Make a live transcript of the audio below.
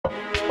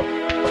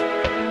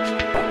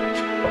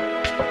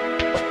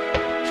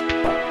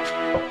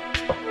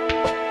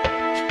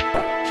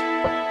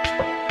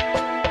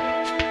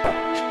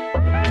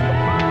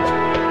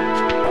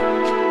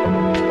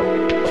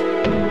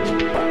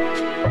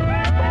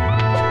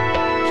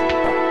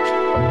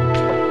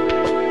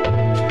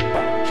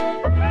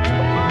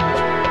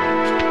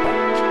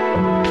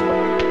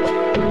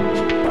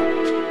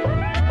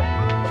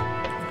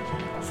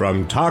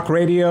From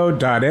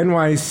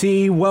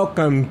talkradio.nyc,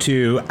 welcome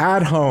to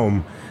At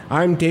Home.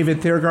 I'm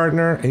David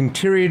Thiergardner,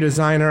 interior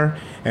designer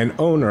and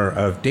owner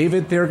of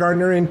David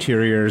Thiergardner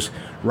Interiors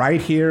right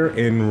here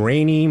in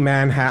rainy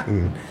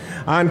Manhattan.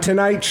 On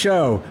tonight's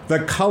show,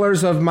 The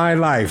Colors of My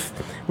Life,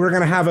 we're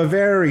going to have a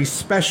very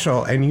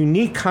special and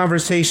unique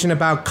conversation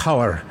about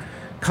color.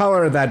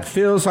 Color that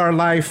fills our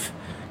life,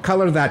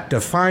 color that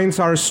defines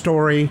our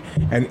story,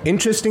 and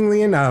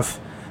interestingly enough,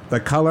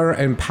 the color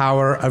and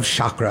power of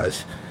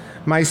chakras.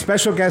 My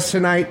special guest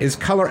tonight is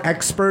color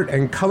expert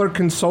and color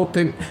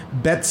consultant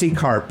Betsy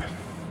Karp.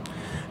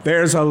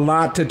 There's a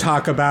lot to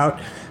talk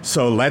about,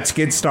 so let's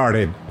get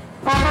started.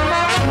 We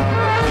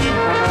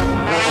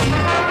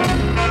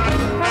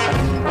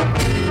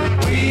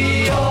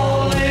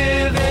all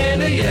live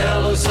in a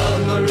yellow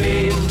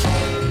submarine,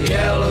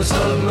 yellow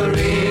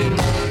submarine,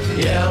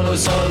 yellow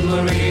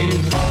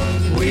submarine.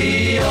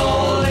 We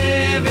all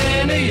live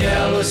in a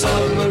yellow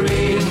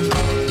submarine,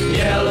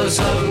 yellow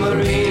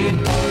submarine,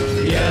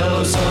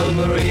 yellow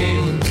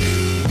submarine.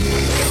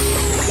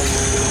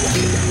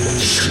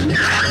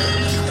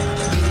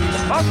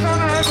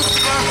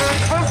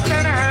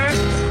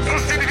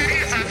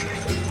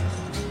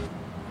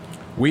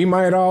 We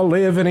might all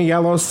live in a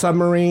yellow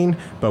submarine,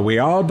 but we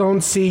all don't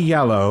see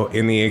yellow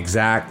in the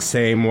exact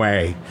same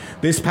way.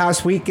 This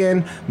past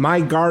weekend,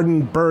 my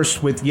garden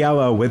burst with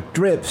yellow with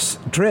drifts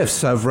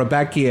of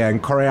Rudbeckia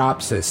and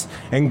Coreopsis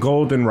and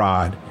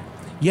goldenrod.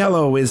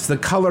 Yellow is the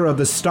color of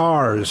the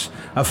stars,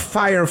 of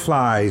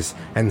fireflies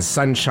and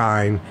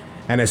sunshine,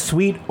 and a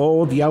sweet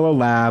old yellow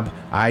lab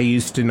I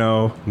used to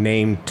know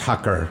named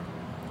Tucker.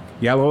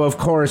 Yellow, of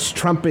course,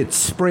 trumpets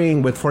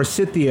spring with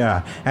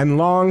forsythia and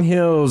long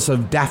hills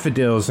of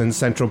daffodils in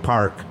Central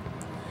Park.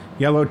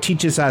 Yellow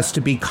teaches us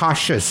to be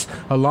cautious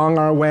along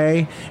our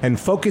way and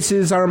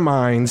focuses our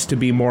minds to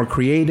be more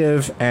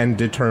creative and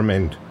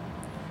determined.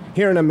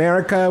 Here in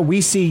America,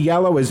 we see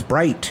yellow as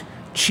bright,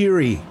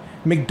 cheery,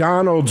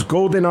 McDonald's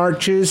golden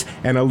arches,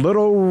 and a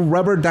little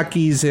rubber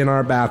duckies in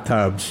our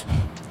bathtubs.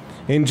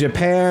 In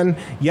Japan,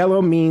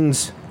 yellow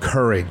means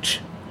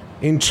courage.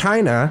 In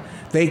China,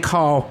 they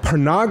call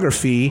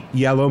pornography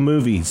yellow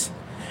movies.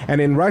 And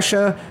in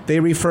Russia, they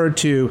refer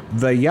to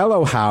the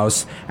Yellow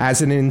House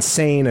as an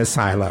insane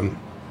asylum.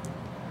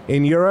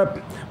 In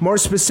Europe, more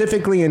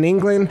specifically in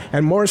England,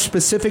 and more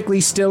specifically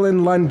still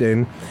in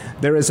London,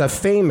 there is a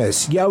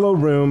famous yellow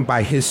room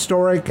by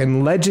historic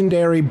and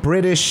legendary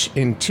British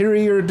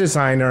interior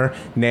designer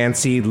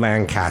Nancy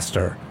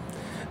Lancaster.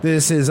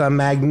 This is a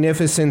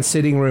magnificent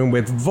sitting room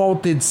with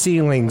vaulted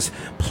ceilings,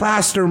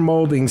 plaster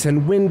moldings,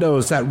 and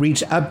windows that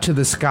reach up to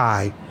the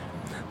sky.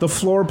 The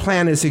floor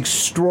plan is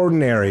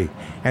extraordinary,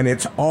 and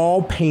it's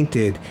all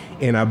painted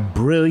in a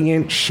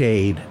brilliant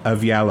shade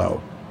of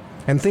yellow.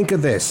 And think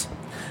of this.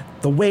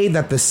 The way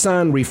that the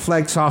sun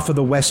reflects off of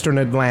the Western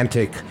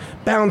Atlantic,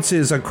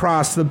 bounces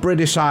across the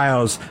British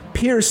Isles,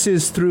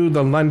 pierces through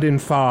the London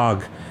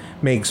fog,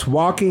 makes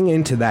walking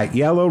into that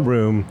yellow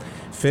room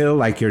feel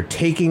like you're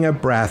taking a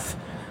breath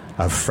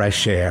of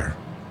fresh air.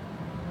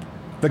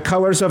 The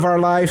Colors of Our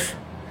Life?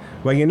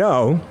 Well, you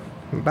know,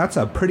 that's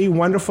a pretty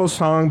wonderful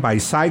song by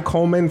Cy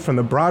Coleman from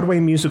the Broadway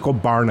musical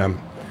Barnum.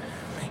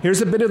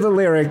 Here's a bit of the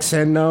lyrics,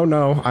 and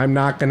no, I'm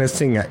not going to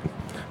sing it.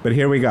 But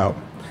here we go.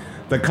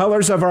 The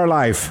colors of our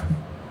life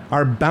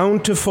are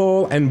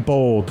bountiful and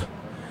bold.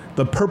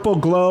 The purple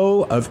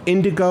glow of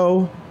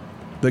indigo,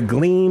 the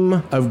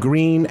gleam of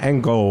green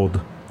and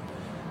gold,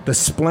 the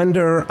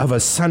splendor of a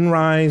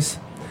sunrise,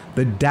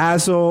 the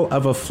dazzle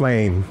of a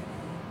flame,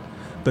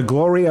 the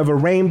glory of a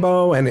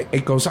rainbow, and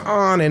it goes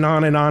on and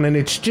on and on, and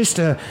it's just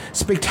a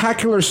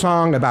spectacular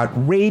song about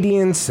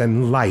radiance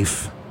and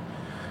life.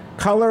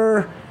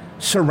 Color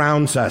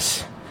surrounds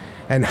us,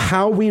 and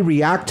how we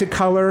react to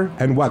color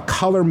and what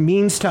color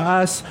means to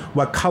us,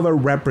 what color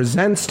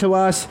represents to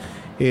us,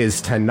 is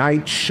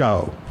tonight's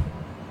show.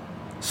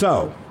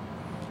 So,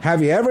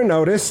 have you ever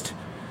noticed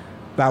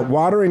that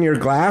water in your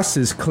glass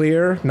is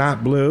clear,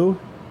 not blue?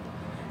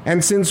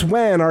 And since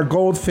when are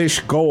goldfish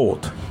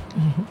gold?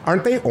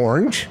 Aren't they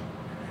orange?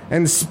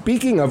 And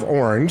speaking of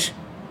orange,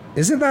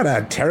 isn't that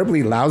a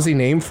terribly lousy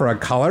name for a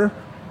color?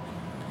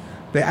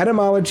 The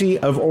etymology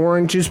of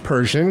orange is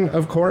Persian,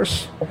 of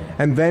course,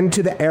 and then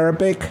to the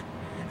Arabic,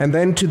 and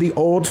then to the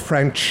Old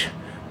French,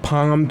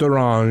 pomme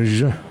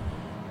d'orange.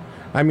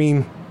 I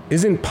mean,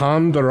 isn't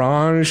pomme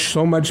d'orange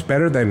so much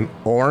better than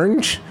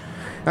orange?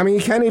 I mean,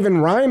 you can't even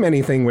rhyme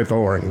anything with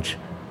orange.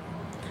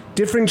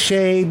 Different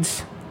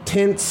shades,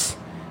 tints,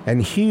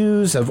 and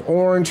hues of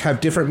orange have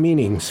different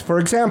meanings. For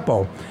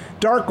example,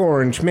 dark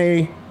orange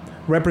may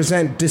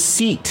represent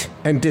deceit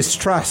and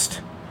distrust,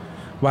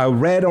 while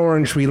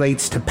red-orange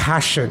relates to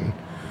passion,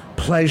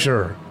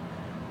 pleasure,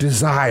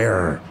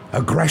 desire,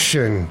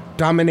 aggression,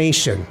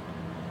 domination.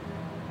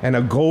 And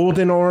a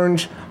golden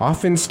orange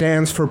often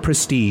stands for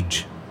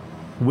prestige,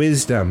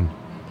 wisdom,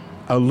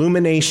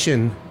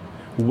 illumination,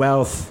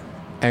 wealth,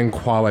 and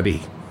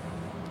quality.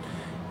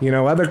 You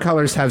know, other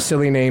colors have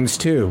silly names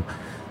too.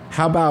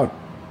 How about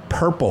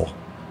purple?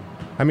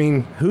 I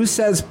mean, who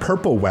says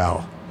purple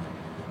well?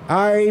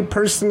 I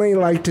personally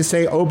like to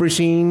say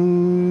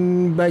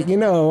aubergine, but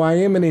I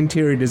am an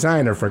interior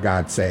designer, for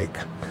God's sake.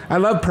 I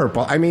love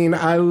purple. I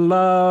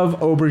love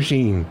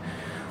aubergine.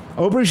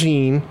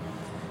 Aubergine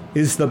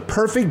is the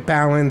perfect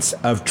balance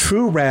of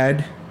true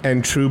red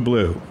and true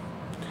blue.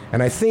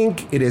 And I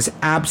think it is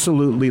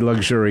absolutely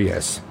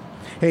luxurious.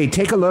 Hey,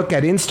 take a look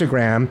at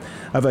Instagram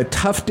of a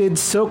tufted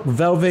silk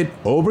velvet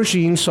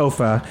aubergine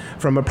sofa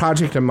from a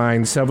project of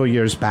mine several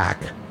years back.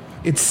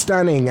 It's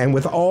stunning, and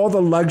with all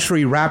the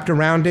luxury wrapped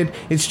around it,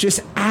 it's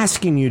just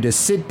asking you to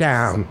sit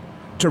down,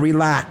 to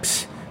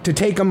relax, to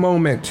take a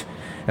moment,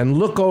 and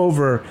look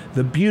over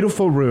the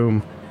beautiful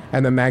room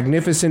and the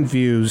magnificent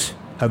views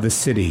of the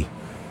city.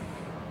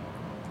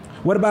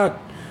 What about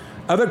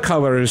other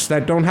colors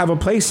that don't have a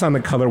place on the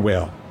color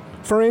wheel?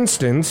 For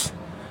instance,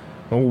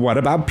 what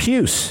about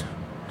puce?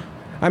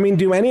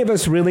 Do any of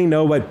us really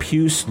know what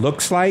puce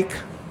looks like?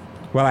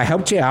 Well, I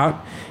helped you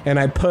out, and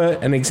I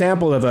put an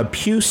example of a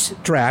puce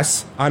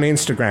dress on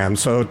Instagram,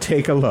 so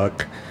take a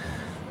look.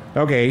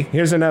 Okay,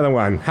 here's another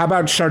one. How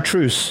about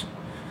chartreuse?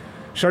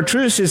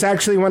 Chartreuse is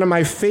actually one of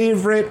my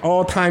favorite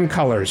all-time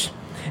colors,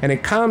 and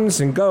it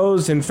comes and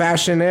goes in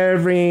fashion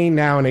every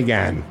now and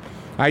again.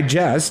 I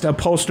just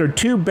upholstered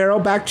 2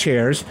 barrel-back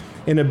chairs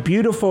in a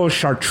beautiful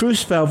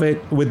chartreuse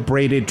velvet with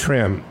braided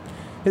trim.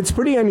 It's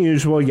pretty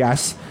unusual,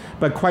 yes,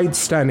 but quite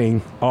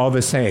stunning all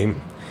the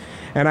same.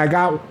 And I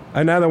got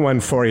another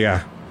one for you.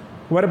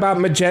 What about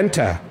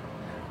magenta?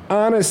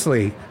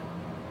 Honestly,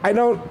 I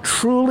don't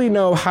truly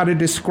know how to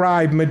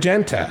describe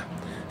magenta.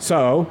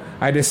 So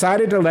I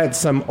decided to let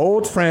some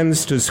old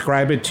friends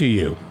describe it to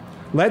you.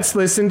 Let's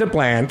listen to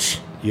Blanche.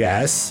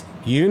 Yes,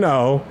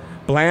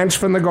 Blanche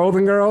from the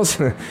Golden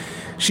Girls.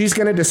 She's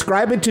going to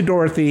describe it to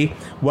Dorothy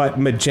what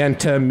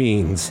magenta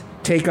means.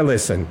 Take a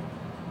listen.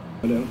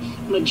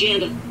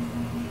 Magenta.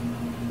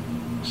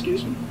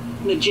 Excuse me?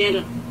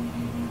 Magenta.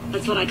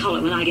 That's what I call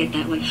it when I get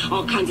that way.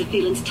 All kinds of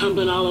feelings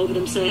tumbling all over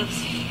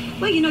themselves.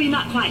 Well, you're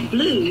not quite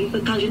blue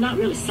because you're not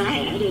really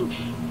sad. And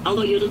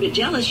although you're a little bit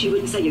jealous, you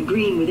wouldn't say you're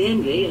green with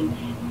envy. And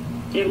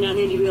every now and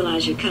then you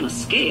realize you're kind of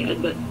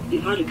scared, but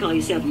you'd hardly call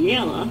yourself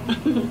yellow.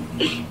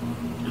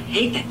 I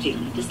hate that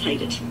feeling. I just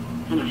hate it.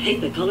 And I hate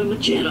the color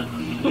magenta.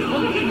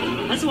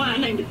 That's why I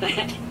named it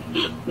that.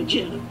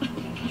 Magenta.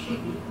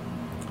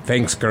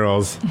 Thanks,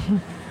 girls.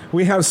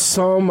 We have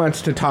so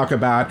much to talk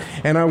about,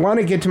 and I want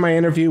to get to my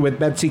interview with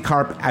Betsy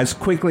Karp as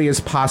quickly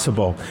as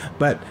possible.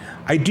 But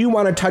I do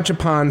want to touch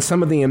upon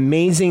some of the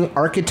amazing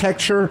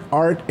architecture,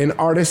 art, and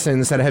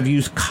artisans that have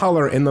used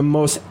color in the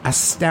most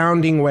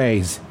astounding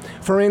ways.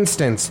 For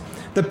instance,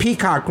 the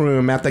Peacock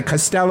Room at the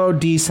Castello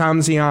di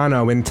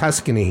Samziano in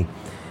Tuscany.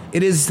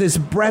 It is this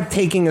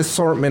breathtaking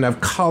assortment of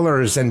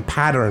colors and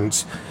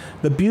patterns.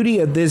 The beauty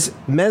of this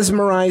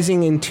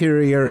mesmerizing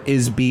interior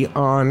is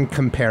beyond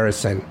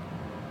comparison.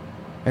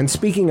 And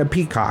speaking of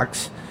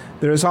peacocks,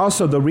 there is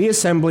also the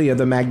reassembly of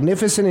the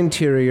magnificent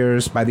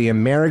interiors by the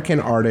American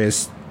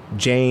artist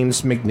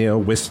James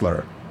McNeill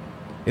Whistler.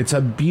 It's a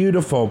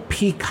beautiful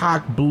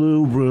peacock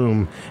blue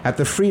room at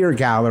the Freer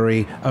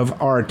Gallery of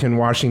Art in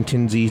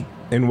Washington,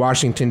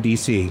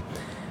 D.C.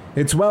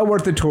 It's well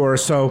worth the tour,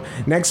 so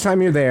next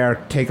time you're there,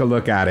 take a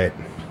look at it.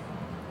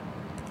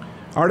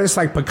 Artists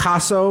like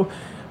Picasso,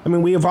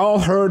 we have all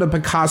heard of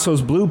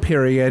Picasso's blue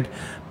period,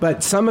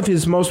 but some of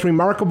his most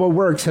remarkable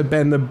works have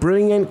been the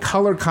brilliant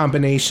color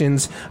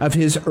combinations of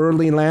his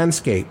early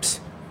landscapes.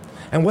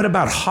 And what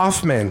about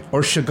Hoffman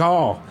or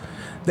Chagall?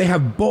 They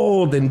have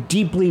bold and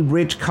deeply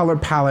rich color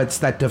palettes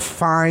that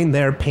define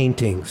their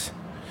paintings.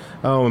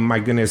 Oh my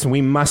goodness,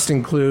 we must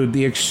include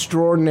the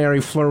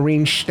extraordinary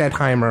Florine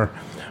Stettheimer.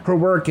 Her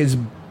work is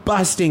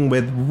busting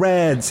with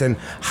reds and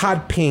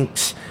hot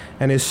pinks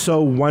and is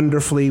so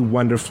wonderfully,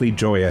 wonderfully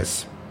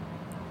joyous.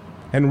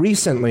 And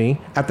recently,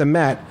 at the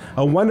Met,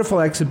 a wonderful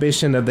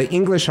exhibition of the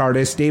English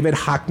artist David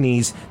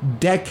Hockney's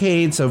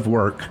decades of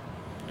work.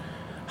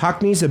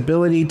 Hockney's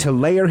ability to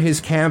layer his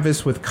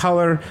canvas with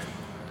color,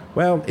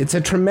 well, it's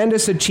a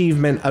tremendous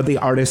achievement of the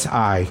artist's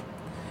eye.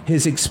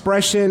 His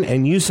expression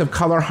and use of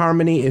color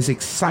harmony is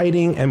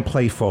exciting and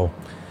playful.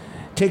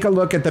 Take a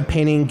look at the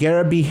painting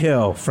Garraby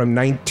Hill from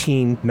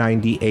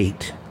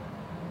 1998.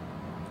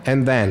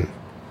 And then,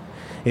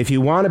 if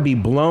you want to be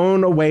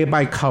blown away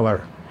by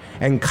color,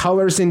 and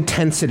color's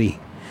intensity,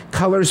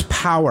 color's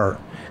power,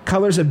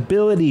 color's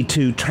ability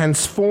to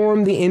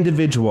transform the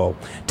individual,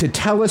 to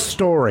tell a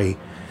story,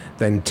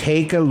 then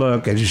take a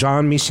look at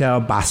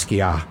Jean-Michel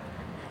Basquiat.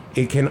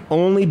 It can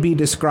only be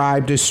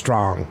described as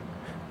strong,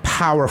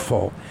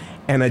 powerful,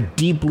 and a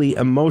deeply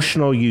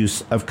emotional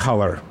use of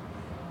color.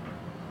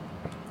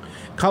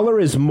 Color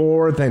is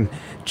more than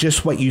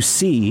just what you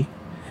see,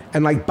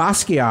 and like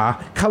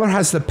Basquiat, color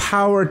has the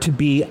power to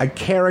be a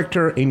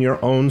character in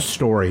your own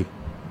story.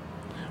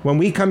 When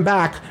we come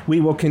back,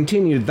 we will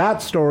continue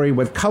that story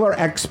with color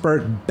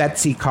expert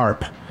Betsy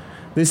Karp.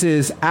 This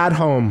is At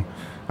Home.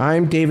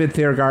 I'm David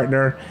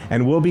Thiergartner,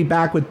 and we'll be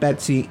back with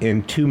Betsy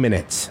in 2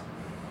 minutes.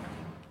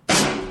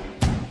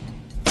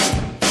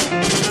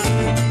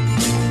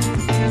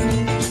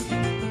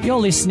 You're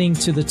listening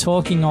to the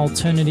Talking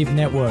Alternative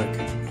Network.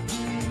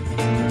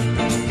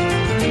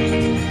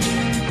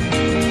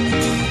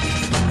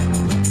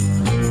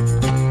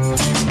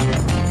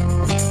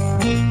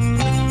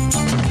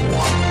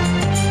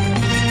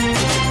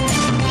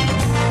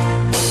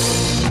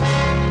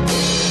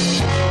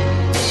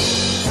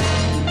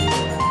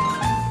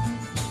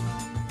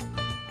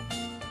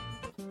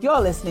 You're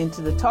listening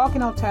to the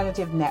Talking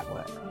Alternative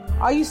Network.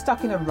 Are you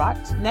stuck in a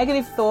rut?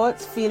 Negative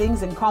thoughts,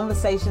 feelings, and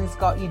conversations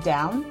got you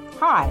down?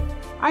 Hi,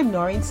 I'm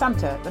Noreen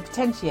Sumter, the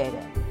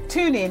Potentiator.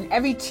 Tune in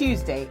every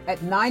Tuesday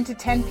at 9 to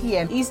 10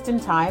 p.m.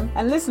 Eastern Time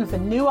and listen for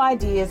new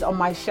ideas on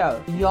my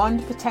show,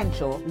 Beyond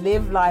Potential,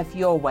 Live Life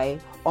Your Way,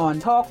 on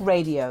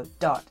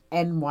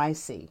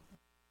talkradio.nyc.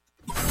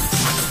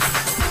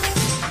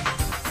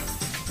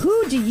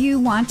 Who do you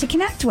want to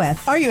connect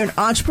with? Are you an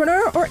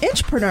entrepreneur or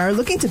intrapreneur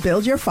looking to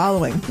build your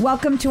following?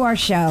 Welcome to our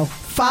show.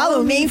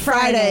 Follow Me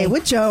Friday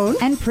with Joan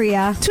and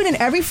Priya. Tune in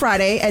every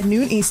Friday at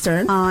noon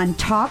Eastern on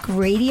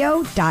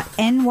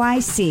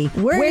talkradio.nyc.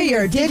 We're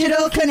your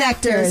digital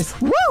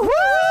connectors. Woo woo!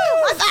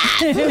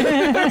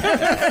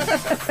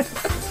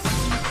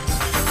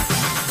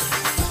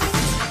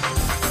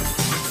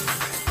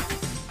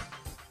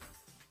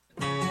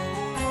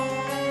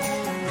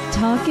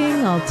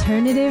 Talking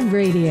Alternative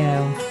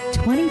Radio,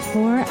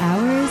 24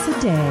 hours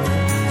a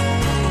day.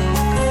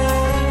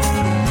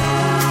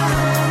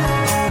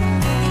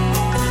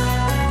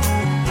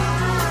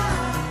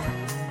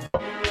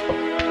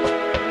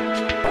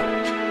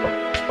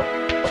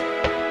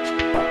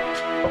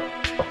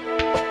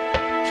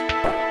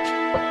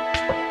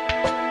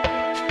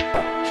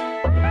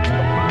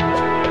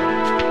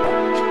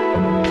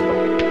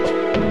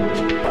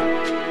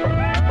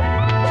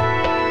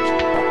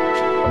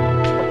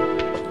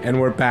 And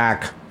we're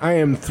back. I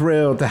am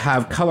thrilled to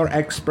have color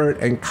expert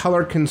and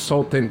color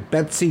consultant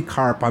Betsy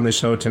Karp on the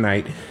show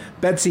tonight.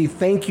 Betsy,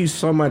 thank you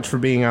so much for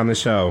being on the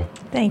show.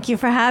 Thank you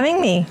for having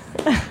me.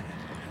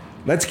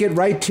 Let's get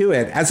right to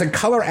it. As a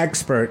color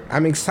expert,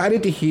 I'm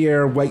excited to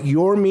hear what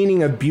your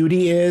meaning of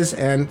beauty is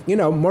and,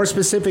 more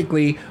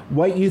specifically,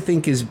 what you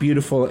think is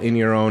beautiful in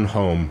your own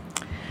home.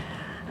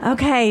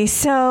 Okay,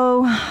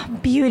 so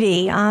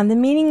beauty. The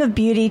meaning of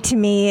beauty to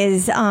me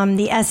is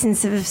the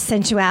essence of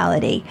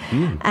sensuality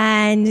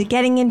and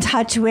getting in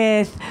touch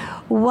with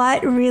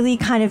what really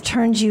kind of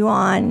turns you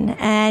on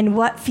and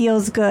what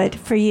feels good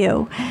for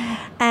you.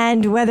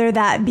 And whether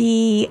that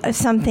be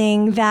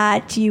something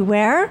that you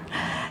wear,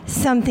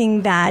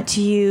 something that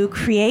you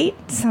create,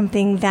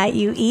 something that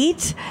you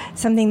eat,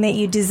 something that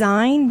you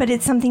design, but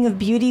it's something of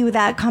beauty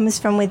that comes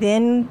from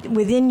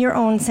within your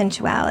own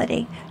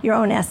sensuality, your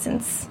own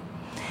essence.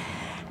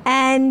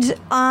 And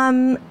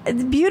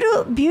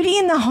beauty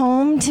in the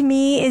home, to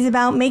me, is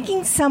about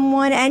making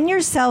someone and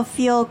yourself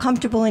feel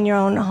comfortable in your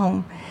own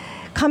home.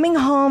 Coming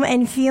home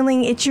and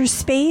feeling it's your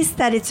space,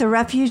 that it's a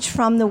refuge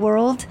from the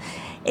world.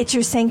 It's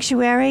your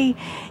sanctuary.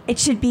 It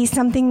should be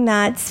something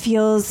that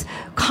feels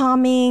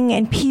calming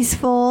and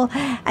peaceful.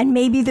 And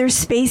maybe there's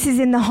spaces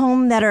in the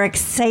home that are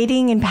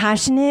exciting and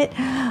passionate,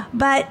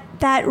 but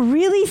that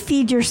really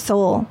feed your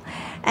soul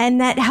and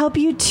that help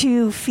you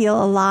to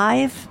feel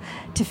alive,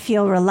 to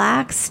feel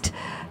relaxed,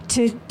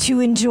 to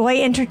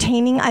enjoy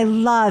entertaining. I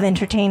love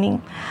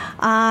entertaining.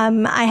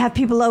 I have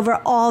people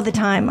over all the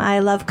time. I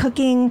love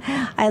cooking.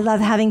 I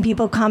love having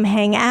people come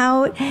hang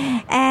out.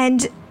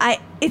 And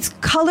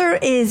color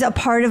is a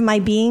part of my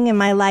being and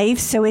my life,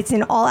 so it's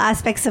in all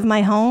aspects of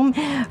my home,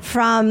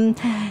 from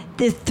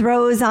the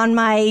throws on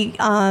my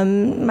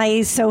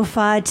my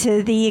sofa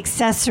to the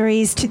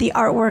accessories to the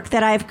artwork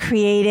that I've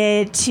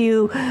created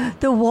to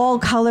the wall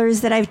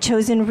colors that I've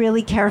chosen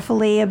really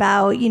carefully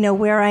about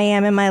where I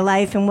am in my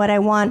life and what I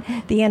want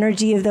the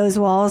energy of those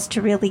walls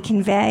to really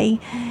convey.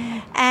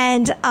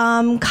 And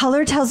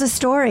color tells a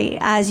story,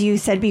 as you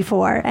said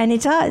before, and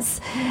it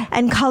does.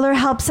 And color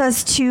helps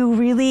us to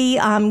really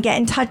get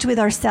in touch with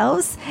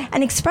ourselves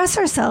and express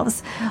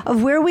ourselves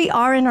of where we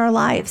are in our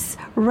lives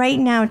right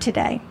now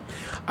today.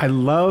 I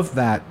love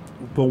that,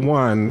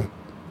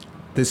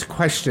 this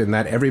question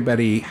that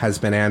everybody has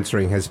been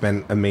answering has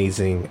been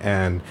amazing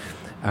and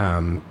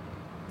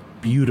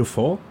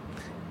beautiful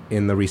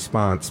in the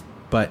response,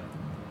 but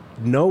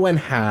no one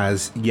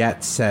has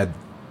yet said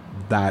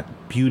that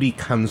beauty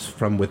comes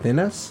from within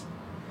us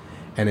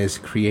and is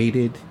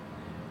created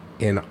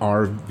in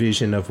our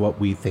vision of what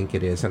we think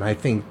it is. And I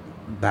think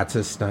that's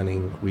a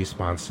stunning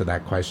response to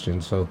that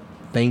question. So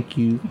thank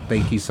you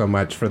so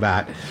much for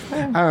that.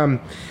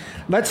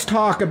 Let's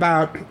talk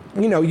about,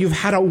 you've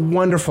had a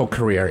wonderful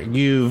career.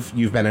 You've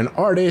been an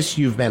artist,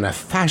 you've been a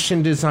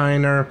fashion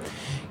designer.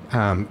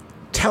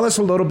 Tell us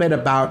a little bit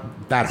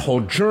about that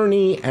whole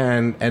journey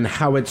and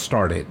how it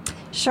started.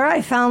 Sure.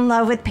 I fell in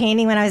love with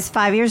painting when I was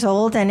 5 years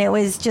old, and it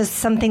was just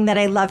something that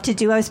I loved to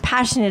do. I was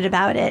passionate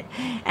about it,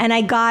 and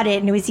I got it,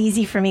 and it was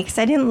easy for me because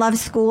I didn't love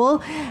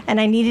school, and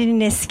I needed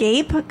an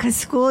escape because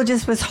school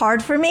just was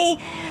hard for me.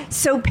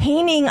 So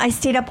painting, I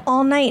stayed up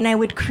all night, and I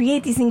would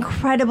create these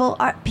incredible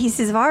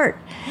pieces of art.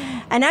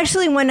 And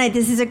actually one night,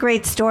 this is a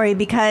great story,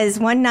 because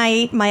one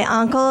night my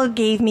uncle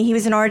he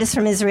was an artist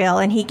from Israel,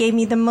 and he gave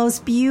me the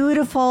most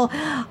beautiful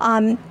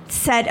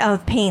set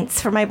of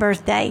paints for my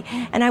birthday,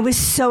 and I was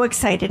so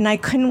excited, and I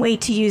couldn't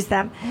wait to use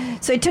them.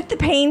 So I took the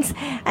paints,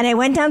 and I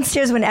went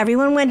downstairs when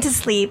everyone went to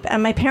sleep,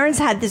 and my parents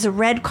had this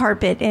red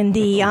carpet in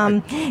the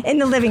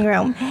living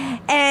room,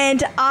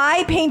 and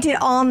I painted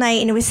all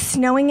night, and it was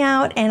snowing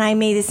out, and I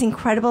made this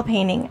incredible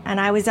painting, and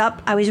I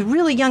was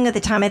really young at the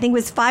time. I think it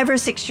was 5 or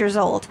 6 years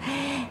old,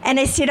 and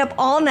I stayed up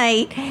all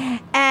night,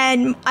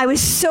 and I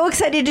was so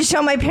excited to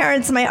show my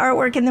parents my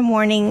artwork in the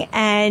morning,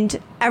 and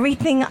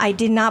everything, I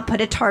did not put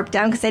a tarp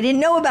down because I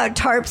didn't know about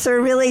tarps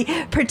or really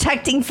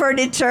protecting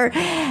furniture.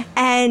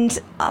 And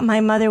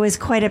my mother was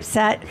quite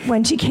upset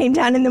when she came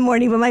down in the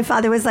morning, but my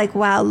father was like,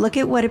 wow, look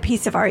at what a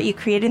piece of art you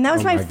created. And that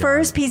was my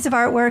first piece of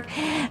artwork.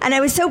 And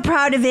I was so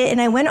proud of it. And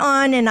I went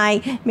on and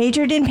I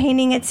majored in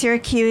painting at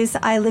Syracuse.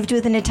 I lived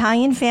with an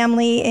Italian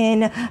family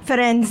in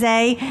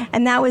Firenze,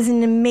 and that was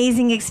an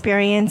amazing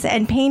experience.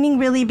 And painting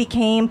really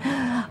became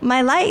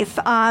my life.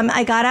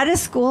 I got out of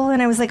school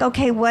and I was like,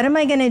 okay, what am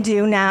I going to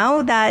do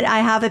now that I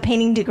have a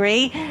painting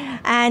degree?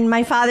 And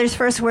my father's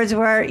first words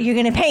were, you're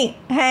going to paint.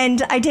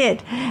 And I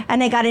did.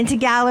 And I got into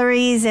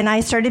galleries and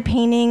I started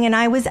painting, and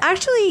I was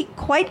actually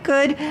quite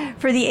good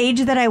for the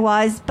age that I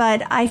was,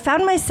 but I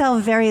found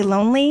myself very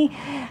lonely,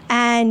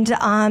 and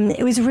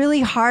it was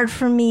really hard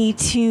for me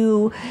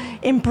to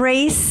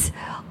embrace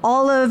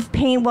all of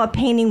what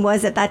painting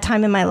was at that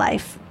time in my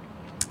life.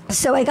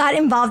 So I got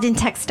involved in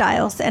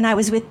textiles, and I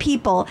was with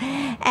people,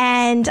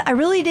 and I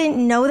really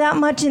didn't know that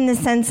much in the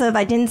sense of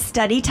I didn't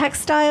study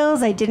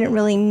textiles. I didn't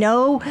really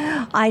know.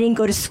 I didn't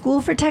go to school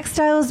for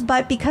textiles,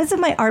 but because of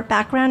my art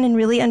background and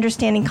really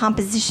understanding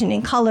composition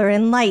and color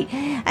and light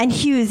and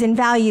hues and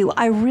value,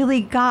 I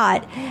really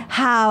got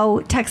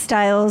how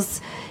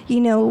textiles,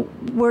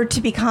 were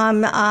to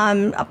become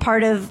a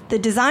part of the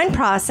design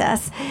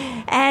process,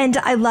 and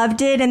I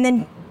loved it. And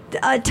then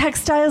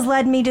textiles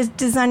led me to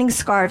designing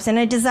scarves, and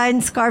I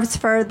designed scarves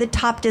for the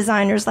top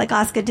designers like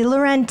Oscar de la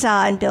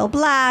Renta and Bill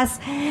Blass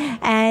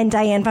and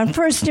Diane von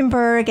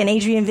Furstenberg and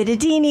Adrienne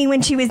Vittadini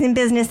when she was in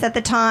business at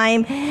the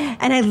time.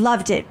 And I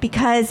loved it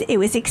because it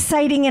was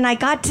exciting, and I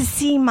got to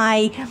see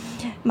my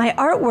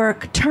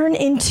artwork turn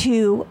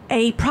into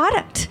a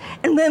product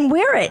and then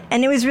wear it,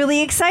 and it was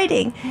really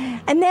exciting.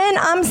 And then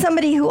I'm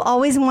somebody who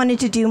always wanted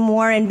to do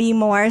more and be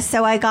more,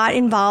 so I got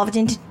involved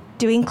into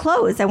doing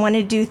clothes. I want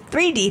to do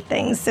 3D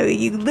things, so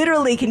you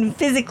literally can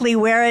physically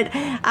wear it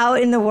out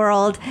in the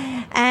world.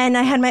 And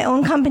I had my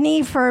own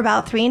company for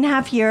about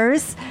 3.5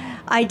 years.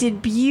 I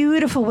did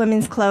beautiful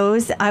women's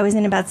clothes. I was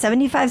in about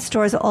 75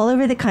 stores all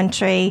over the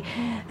country,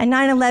 and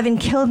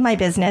 9/11 killed my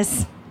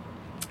business.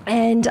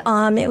 And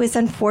it was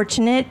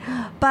unfortunate,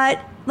 but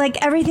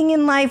like everything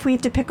in life, we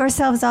have to pick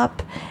ourselves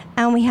up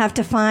and we have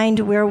to find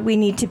where we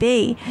need to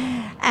be.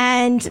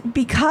 And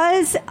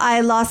because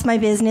I lost my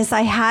business,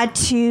 I had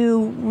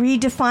to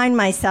redefine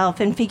myself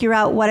and figure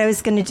out what I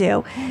was going to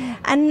do.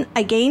 And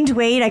I gained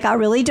weight. I got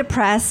really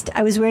depressed.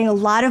 I was wearing a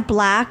lot of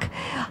black.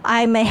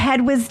 My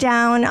head was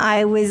down.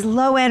 I was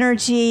low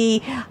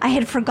energy. I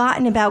had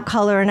forgotten about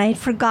color, and I had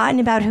forgotten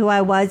about who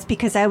I was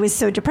because I was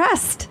so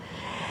depressed.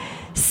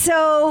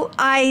 So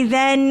I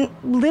then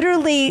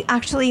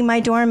actually my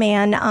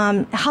doorman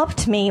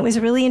helped me. It was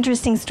a really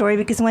interesting story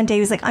because one day he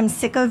was like, I'm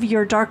sick of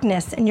your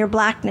darkness and your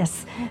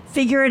blackness.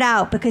 Figure it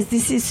out, because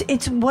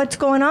it's what's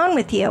going on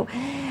with you.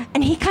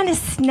 And he kind of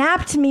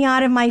snapped me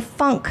out of my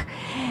funk.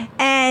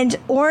 And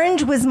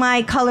orange was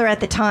my color at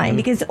the time,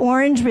 because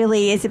orange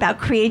really is about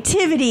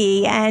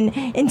creativity and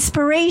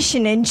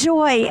inspiration and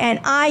joy.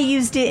 And I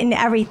used it in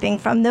everything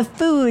from the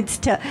foods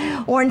to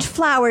orange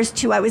flowers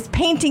to I was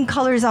painting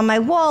colors on my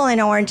wall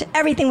in orange.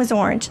 Everything was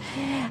orange.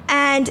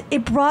 And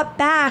it brought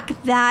back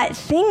that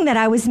thing that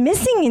I was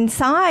missing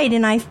inside,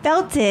 and I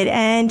felt it.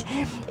 And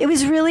it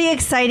was really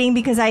exciting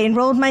because I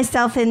enrolled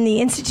myself in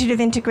the Institute of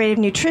Integrative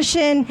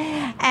Nutrition,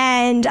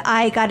 and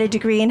I got a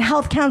degree in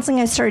health counseling.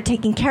 I started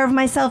taking care of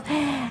myself.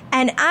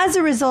 And as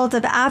a result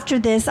of after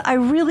this, I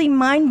really,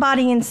 mind,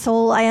 body, and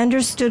soul, I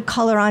understood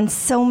color on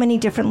so many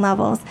different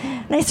levels.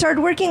 And I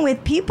started working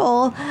with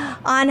people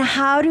on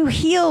how to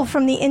heal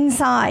from the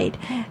inside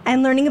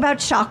and learning about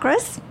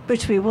chakras,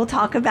 which we will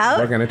talk about.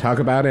 We're going to talk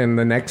about in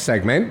the next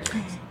segment.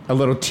 A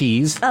little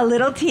tease.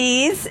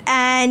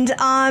 And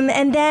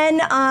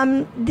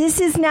then this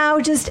is now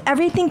just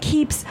everything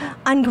keeps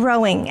on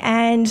growing,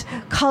 and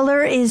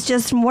color is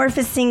just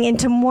morphing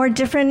into more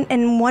different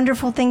and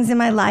wonderful things in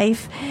my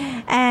life.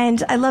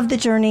 And I love the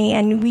journey,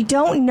 and we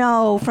don't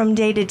know from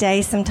day to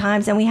day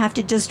sometimes, and we have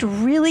to just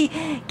really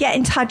get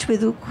in touch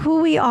with who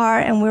we are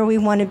and where we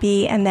want to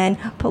be, and then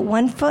put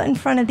one foot in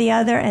front of the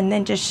other, and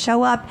then just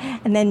show up,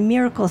 and then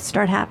miracles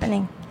start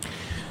happening.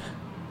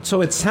 So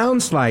it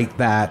sounds like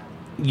that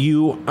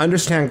you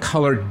understand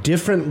color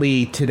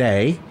differently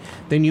today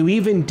than you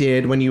even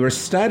did when you were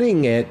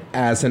studying it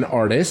as an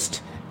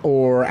artist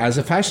or as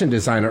a fashion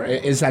designer.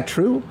 Is that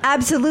true?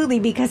 Absolutely,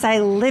 because I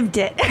lived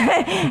it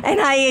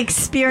and I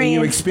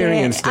experienced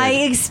it. I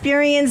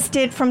experienced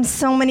it from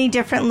so many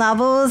different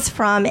levels,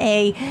 from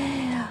a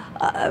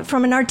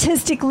from an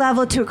artistic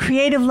level to a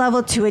creative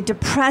level to a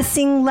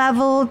depressing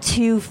level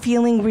to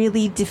feeling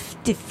really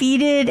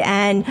defeated.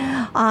 And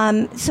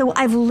so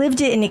I've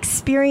lived it and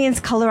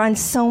experienced color on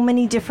so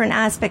many different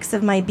aspects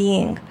of my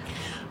being.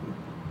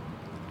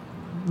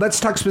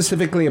 Let's talk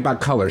specifically about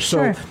colors.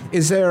 Sure. So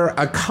is there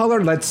a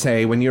color, let's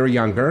say, when you were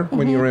younger,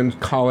 when you were in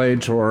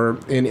college or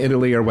in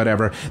Italy or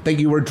whatever, that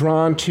you were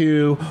drawn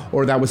to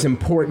or that was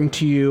important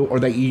to you or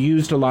that you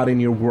used a lot in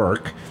your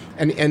work?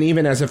 And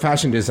even as a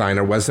fashion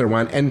designer, was there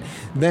one? And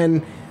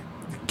then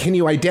can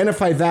you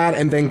identify that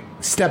and then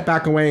step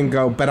back away and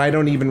go, but I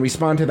don't even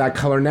respond to that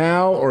color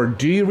now? Or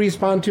do you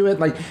respond to it?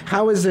 Like,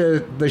 how is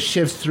the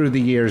shifts through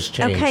the years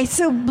changed? Okay,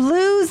 so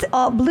blues,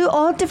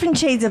 all different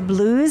shades of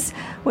blues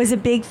was a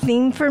big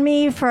thing for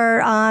me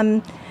for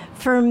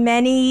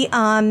many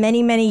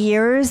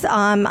years.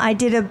 I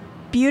did a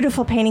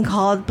beautiful painting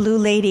called Blue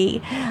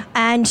Lady,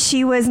 and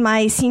she was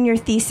my senior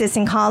thesis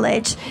in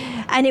college.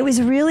 And it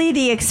was really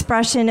the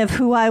expression of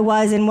who I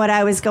was and what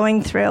I was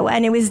going through.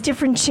 And it was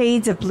different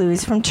shades of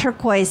blues, from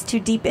turquoise to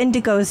deep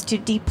indigos to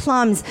deep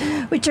plums,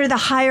 which are the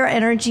higher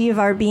energy of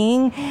our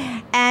being,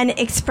 and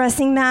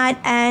expressing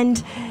that.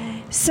 And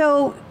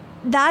so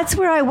that's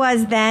where I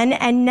was then.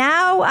 And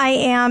now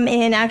I'm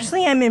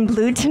in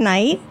blue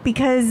tonight,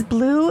 because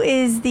blue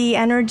is the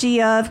energy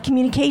of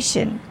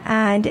communication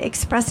and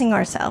expressing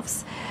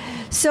ourselves.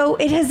 So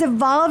it has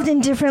evolved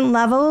in different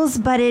levels,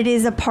 but it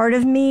is a part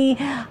of me.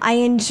 I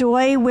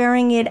enjoy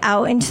wearing it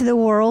out into the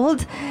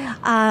world.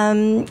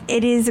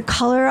 It is a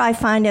color I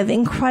find of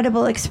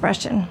incredible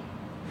expression.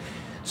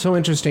 So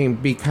interesting,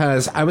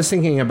 because I was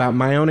thinking about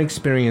my own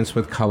experience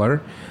with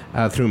color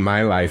through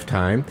my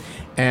lifetime.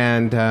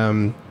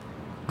 And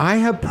I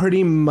have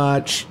pretty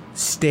much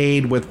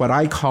stayed with what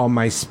I call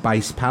my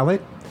spice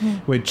palette,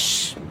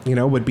 which,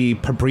 would be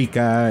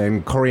paprika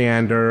and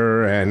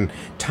coriander and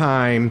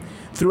thyme.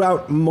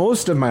 Throughout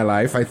most of my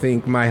life, I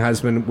think my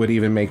husband would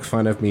even make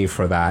fun of me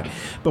for that.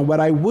 But what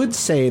I would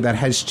say that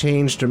has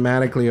changed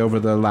dramatically over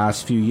the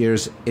last few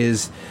years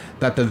is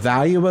that the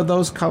value of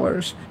those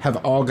colors have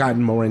all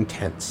gotten more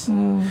intense.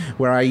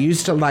 Where I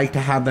used to like to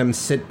have them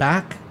sit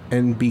back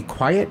and be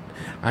quiet,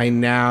 I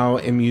now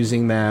am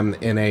using them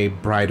in a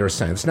brighter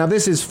sense. Now,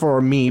 this is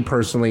for me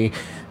personally,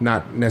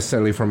 not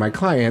necessarily for my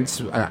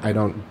clients. I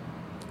don't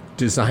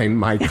design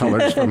my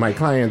colors for my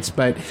clients,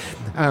 but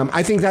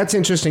I think that's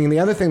interesting. And the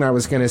other thing I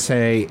was going to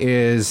say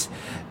is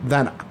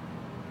that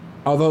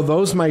although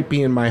those might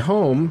be in my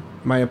home,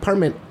 my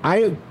apartment,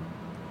 I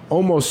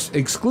almost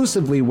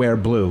exclusively wear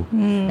blue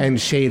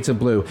and shades of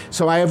blue.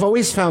 So I have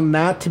always found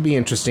that to be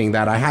interesting,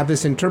 that I have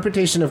this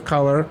interpretation of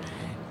color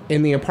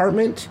in the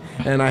apartment,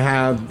 and I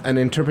have an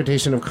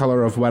interpretation of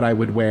color of what I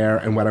would wear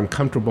and what I'm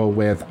comfortable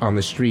with on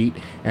the street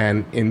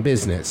and in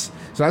business.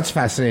 So that's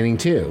fascinating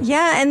too.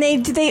 Yeah, and they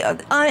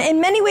in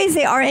many ways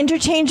they are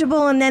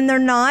interchangeable, and then they're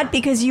not,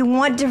 because you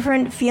want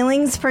different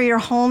feelings for your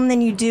home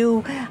than you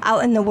do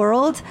out in the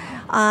world.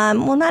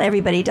 Well, not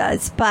everybody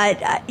does, but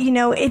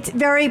it's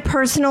very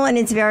personal and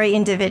it's very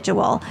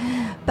individual.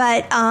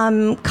 But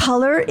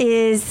color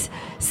is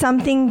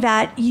something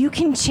that you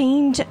can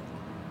change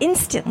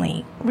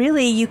instantly.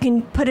 Really, you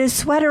can put a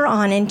sweater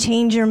on and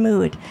change your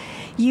mood.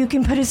 You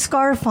can put a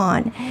scarf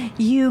on.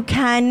 You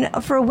can,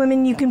 for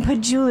women, you can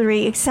put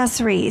jewelry,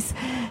 accessories.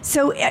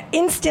 So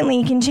instantly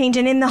you can change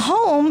it. In the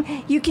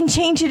home, you can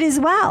change it as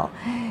well.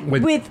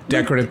 With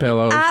decorative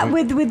pillows.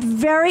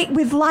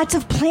 With lots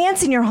of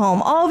plants in your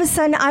home. All of a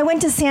sudden, I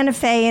went to Santa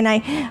Fe, and I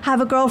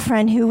have a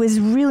girlfriend who was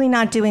really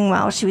not doing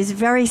well. She was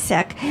very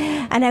sick.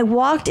 And I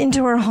walked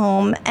into her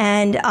home,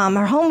 and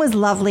her home was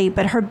lovely,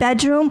 but her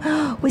bedroom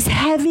was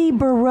heavy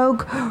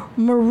Baroque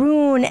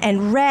maroon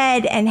and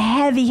red and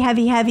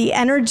heavy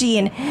energy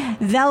and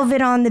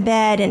velvet on the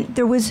bed. And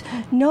there was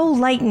no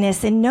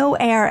lightness and no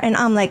air. And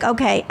I'm like,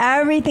 okay,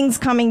 everything's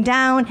coming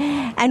down.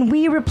 And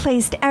we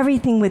replaced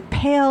everything with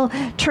pale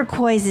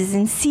turquoises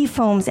and sea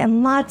foams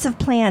and lots of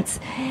plants.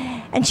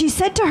 And she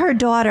said to her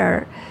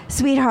daughter,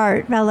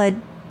 "Sweetheart, Bella,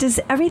 does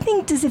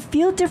it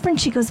feel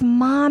different?" She goes,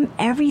 "Mom,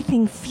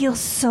 everything feels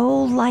so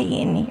light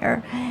in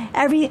here."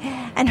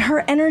 And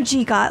her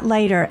energy got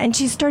lighter, and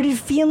she started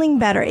feeling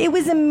better. It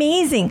was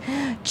amazing,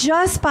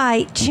 just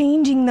by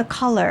changing the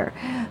color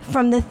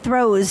from the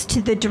throws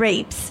to the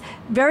drapes.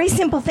 Very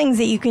simple things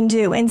that you can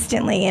do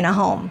instantly in a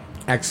home.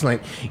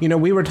 Excellent.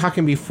 We were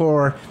talking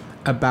before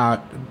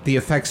about the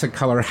effects that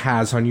color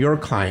has on your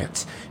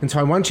clients. And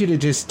so I want you to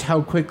just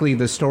tell quickly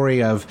the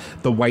story of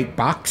the white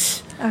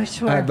box. Oh,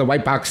 sure. The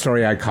white box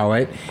story, I call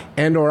it.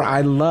 And/or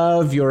I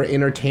love your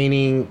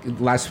entertaining,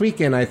 last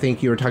weekend, I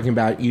think you were talking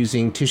about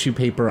using tissue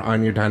paper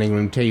on your dining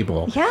room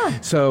table. Yeah.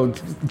 So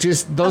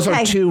just, those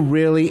are two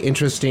really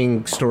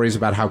interesting stories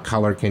about how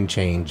color can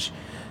change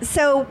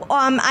So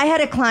I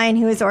had a client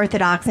who was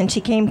Orthodox, and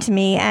she came to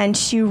me, and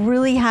she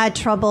really had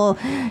trouble.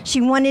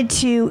 She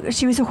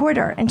was a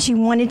hoarder, and she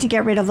wanted to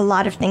get rid of a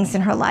lot of things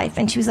in her life.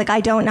 And she was like, I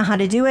don't know how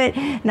to do it,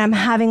 and I'm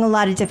having a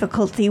lot of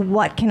difficulty.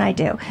 What can I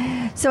do?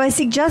 So I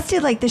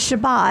suggested, like the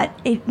Shabbat,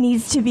 it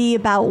needs to be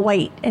about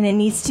white, and it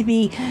needs to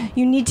be,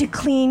 you need to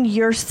clean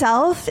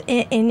yourself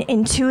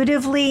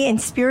intuitively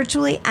and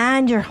spiritually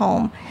and your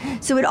home.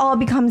 So it all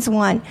becomes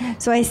one.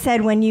 So I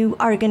said, when you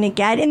are going to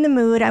get in the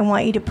mood, I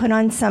want you to put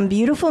on some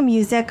beautiful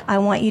music. I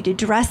want you to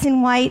dress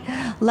in white,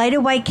 light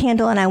a white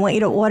candle, and I want you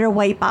to order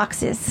white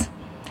boxes.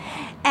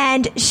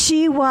 And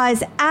she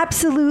was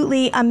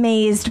absolutely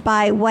amazed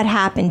by what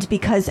happened,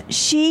 because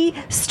she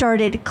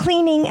started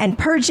cleaning and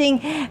purging,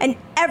 and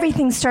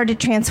everything started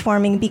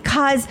transforming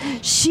because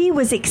she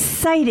was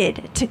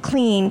excited to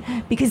clean,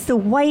 because the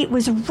white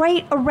was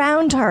right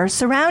around her,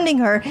 surrounding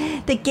her,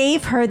 that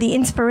gave her the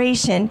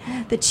inspiration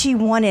that she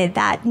wanted,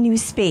 that new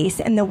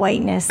space and the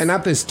whiteness. And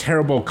not this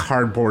terrible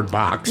cardboard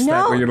box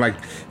that where you're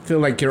feel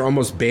like you're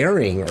almost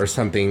burying or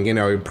something,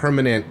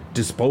 permanent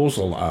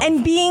disposal of.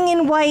 And being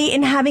in white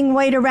and having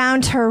white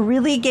around her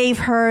really gave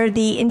her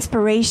the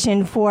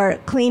inspiration for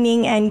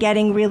cleaning and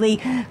getting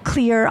really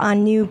clear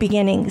on new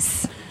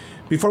beginnings.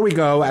 Before we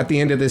go, at the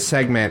end of this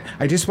segment,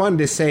 I just wanted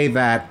to say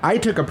that I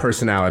took a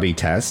personality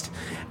test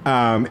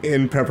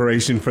in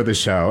preparation for the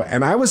show,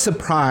 and I was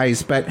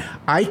surprised, but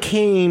I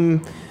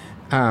came,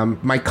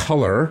 my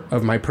color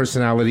of my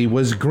personality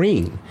was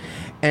green.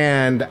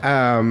 And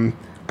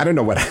I don't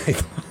know what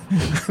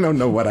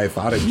I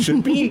thought it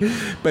should be,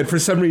 but for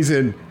some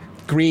reason,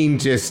 green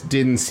just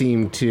didn't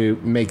seem to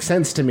make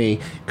sense to me.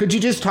 Could you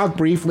just talk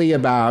briefly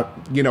about,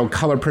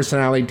 color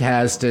personality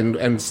test and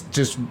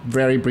just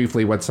very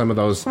briefly what some of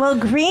those... Well,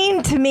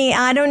 green to me,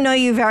 I don't know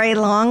you very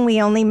long.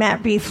 We only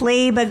met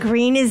briefly, but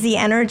green is the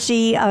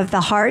energy of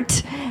the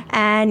heart.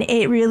 And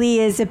it really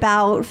is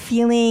about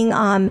feeling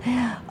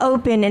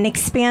open and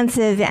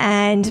expansive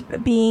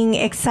and being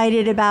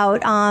excited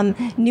about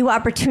new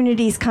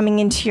opportunities coming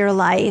into your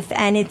life.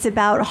 And it's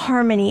about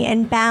harmony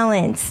and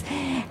balance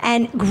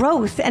and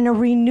growth and a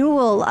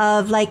renewal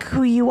of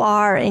who you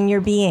are in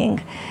your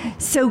being.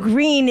 So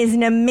green is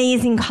an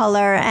amazing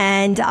color,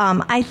 and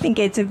I think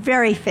it's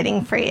very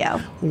fitting for you.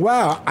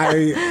 Wow,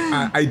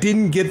 I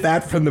didn't get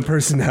that from the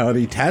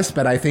personality test,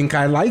 but I think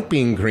I like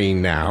being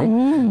green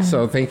now.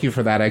 So thank you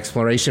for that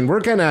exploration. We're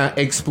going to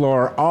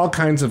explore all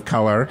kinds of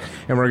color,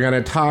 and we're going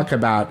to talk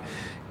about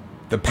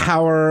the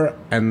power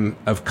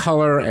of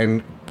color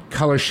and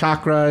color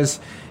chakras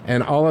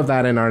and all of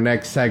that in our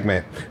next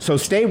segment. So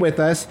stay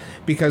with us,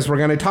 because we're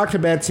going to talk to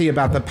Betsy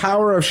about the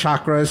power of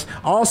chakras,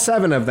 all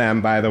 7 of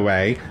them, by the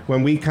way,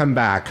 when we come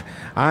back.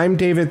 I'm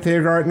David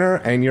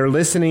Thiergartner, and you're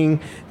listening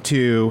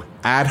to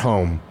At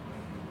Home.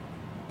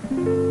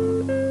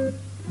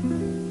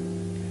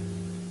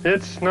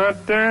 It's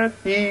not that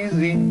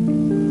easy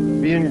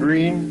being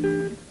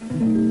green,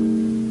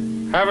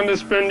 having to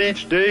spend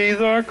each day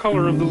the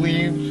color of the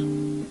leaves,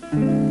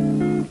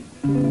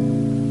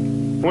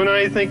 when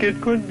I think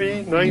it could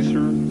be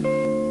nicer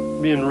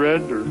being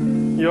red or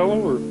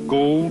yellow or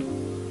gold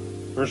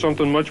or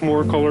something much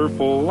more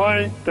colorful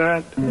like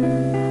that.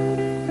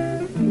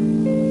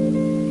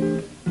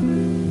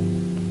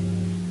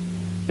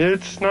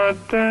 It's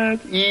not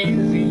that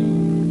easy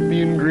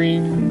being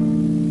green.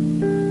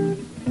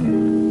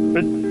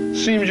 It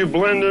seems you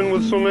blend in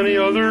with so many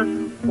other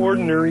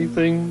ordinary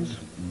things,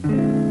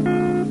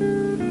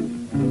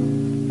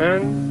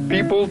 and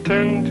people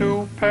tend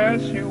to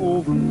pass you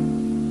over,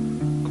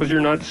 because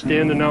you're not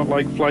standing out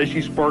like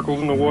flashy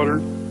sparkles in the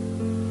water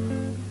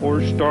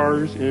or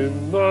stars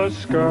in the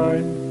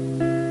sky.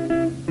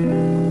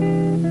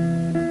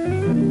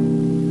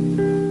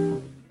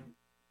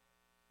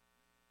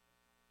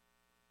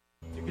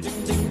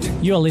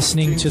 You're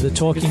listening to the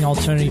Talking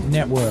Alternative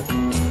Network.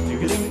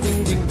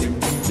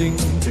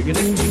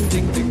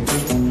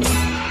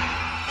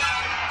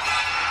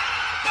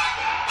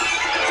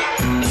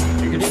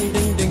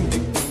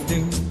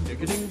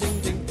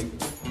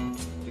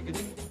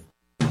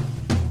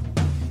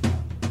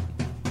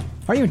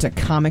 Are you into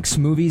comics,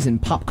 movies, and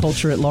pop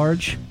culture at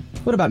large?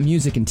 What about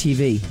music and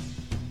TV?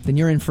 Then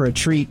you're in for a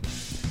treat.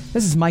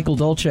 This is Michael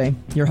Dolce,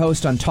 your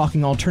host on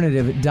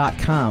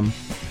TalkingAlternative.com.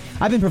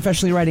 I've been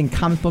professionally writing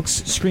comic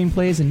books,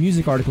 screenplays, and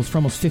music articles for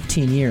almost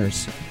 15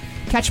 years.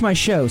 Catch my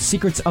show,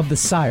 Secrets of the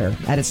Sire,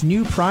 at its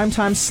new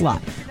primetime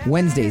slot,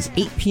 Wednesdays,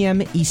 8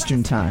 p.m.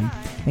 Eastern Time,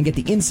 and get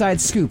the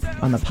inside scoop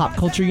on the pop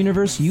culture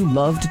universe you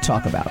love to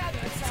talk about.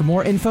 For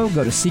more info,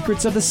 go to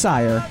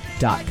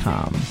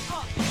secretsofthesire.com.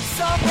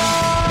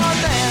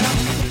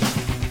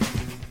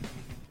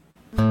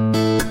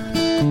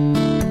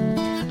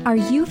 Are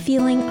you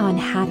feeling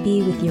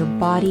unhappy with your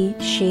body,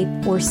 shape,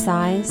 or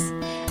size?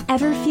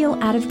 Ever feel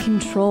out of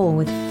control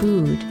with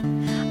food?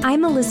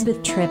 I'm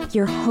Elizabeth Tripp,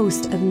 your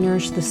host of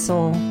Nourish the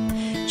Soul.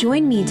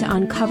 Join me to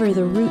uncover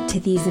the root to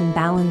these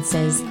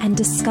imbalances and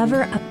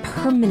discover a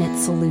permanent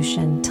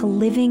solution to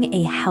living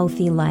a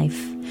healthy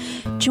life.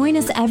 Join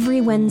us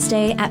every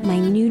Wednesday at my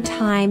new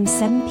time,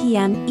 7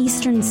 p.m.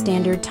 Eastern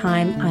Standard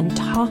Time on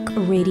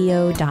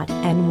talkradio.nyc.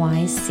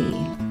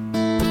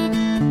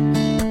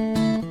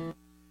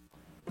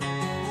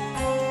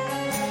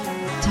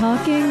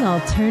 Talking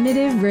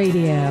Alternative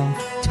Radio,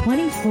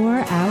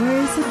 24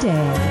 hours a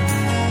day.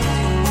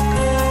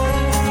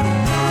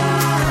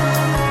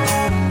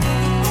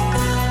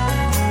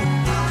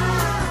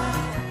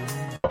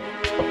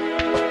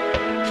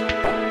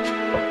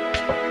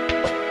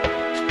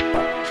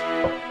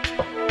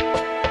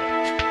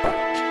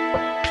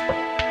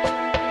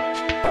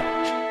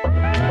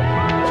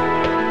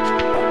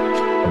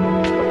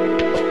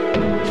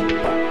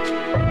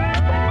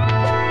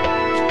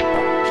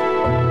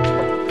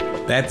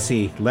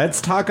 Betsy, let's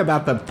talk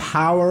about the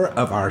power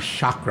of our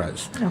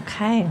chakras.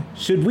 Okay.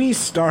 Should we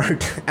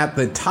start at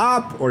the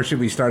top or should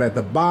we start at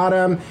the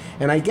bottom?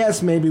 And I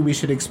guess maybe we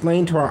should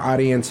explain to our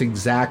audience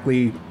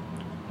exactly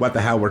what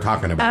the hell we're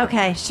talking about.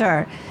 Okay,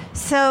 sure.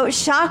 So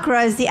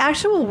chakras, the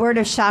actual word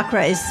of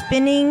chakra is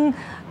spinning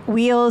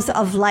wheels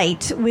of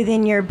light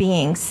within your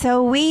being.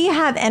 So we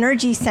have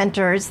energy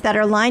centers that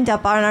are lined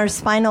up on our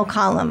spinal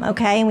column,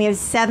 okay? And we have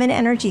 7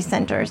 energy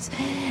centers.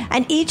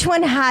 And each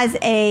one has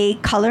a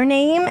color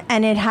name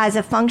and it has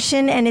a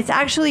function and it's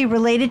actually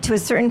related to a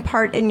certain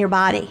part in your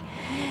body.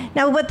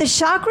 Now, what the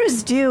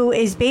chakras do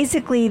is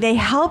basically they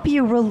help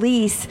you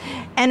release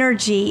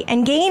energy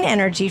and gain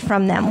energy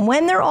from them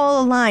when they're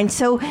all aligned.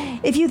 So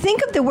if you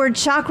think of the word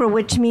chakra,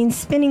 which means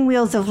spinning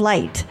wheels of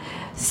light,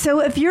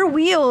 so if your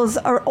wheels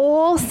are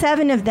all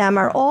 7 of them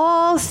are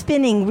all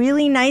spinning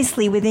really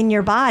nicely within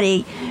your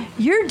body,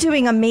 you're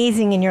doing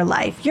amazing in your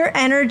life. Your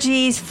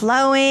energy's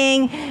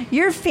flowing.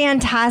 You're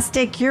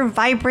fantastic. You're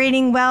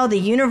vibrating well. The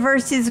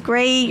universe is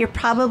great. You're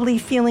probably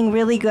feeling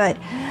really good.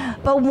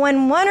 But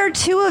when 1 or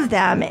 2 of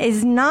them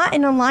is not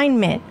in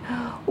alignment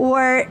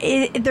or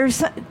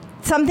there's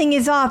something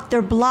is off,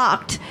 they're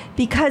blocked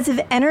because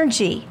of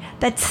energy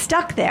that's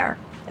stuck there.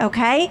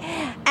 Okay?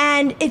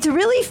 And it's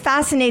really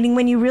fascinating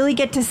when you really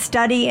get to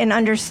study and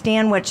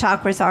understand what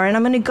chakras are. And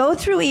I'm going to go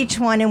through each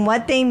one and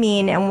what they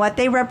mean and what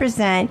they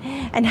represent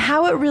and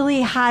how it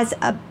really has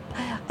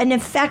an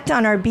effect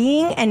on our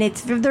being. And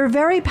they're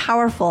very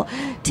powerful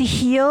to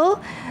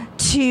heal,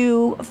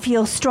 to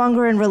feel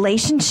stronger in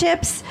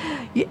relationships,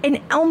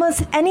 in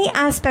almost any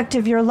aspect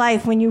of your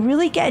life when you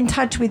really get in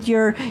touch with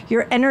your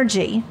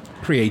energy.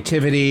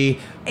 Creativity,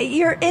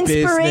 your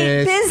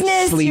inspiration,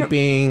 business,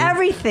 sleeping,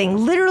 everything.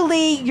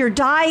 Literally, your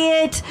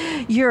diet,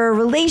 your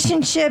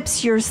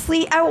relationships, your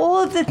sleep,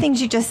 all of the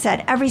things you just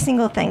said, every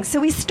single thing. So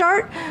we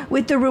start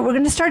with the root. We're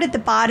going to start at the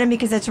bottom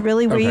because that's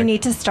really where you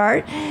need to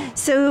start.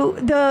 So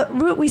the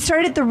root, we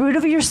start at the root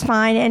of your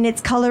spine, and its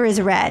color is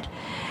red.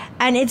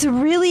 And it's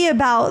really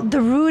about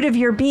the root of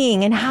your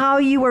being and how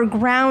you are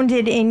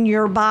grounded in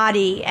your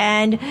body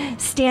and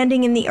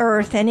standing in the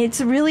earth. And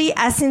its really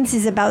essence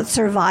is about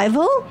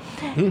survival.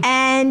 Mm-hmm.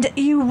 And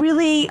you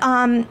really,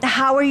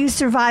 how are you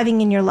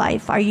surviving in your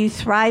life? Are you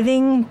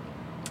thriving?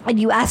 And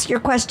you ask your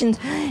questions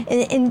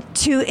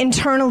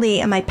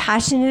internally. Am I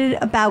passionate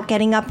about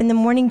getting up in the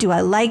morning? Do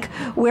I like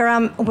where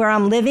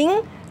I'm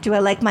living? Do I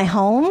like my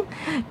home?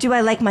 Do I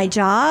like my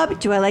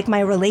job? Do I like my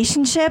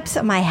relationships?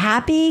 Am I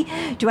happy?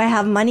 Do I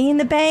have money in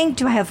the bank?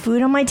 Do I have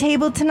food on my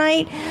table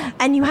tonight?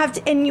 And you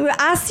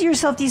ask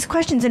yourself these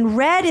questions. And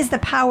red is the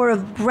power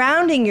of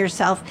grounding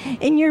yourself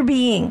in your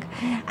being.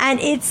 And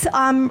it's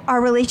our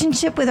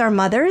relationship with our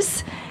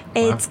mothers.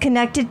 It's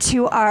connected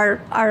to our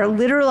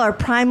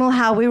primal,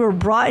 how we were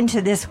brought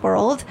into this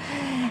world.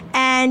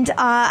 And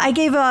I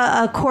gave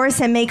a course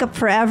at Makeup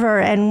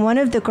Forever, and one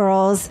of the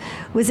girls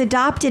was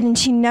adopted, and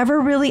she never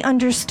really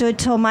understood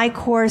till my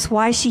course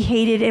why she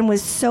hated and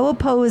was so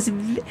opposed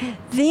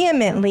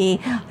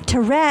vehemently to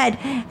red,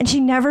 and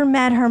she never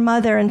met her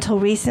mother until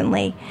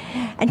recently.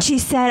 And she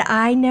said,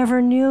 I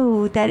never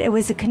knew that it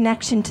was a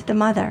connection to the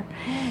mother.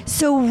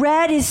 So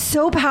red is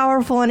so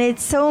powerful, and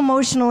it's so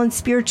emotional and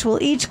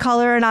spiritual, each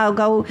color, and I'll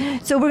go,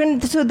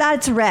 so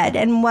that's red,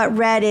 and what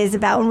red is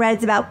about. And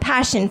red's about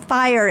passion,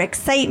 fire,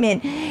 excitement.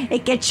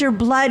 It gets your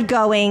blood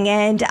going,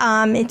 and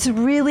it's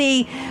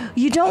really,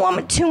 you don't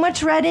want too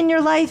much red in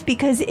your life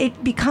because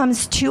it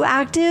becomes too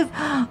active,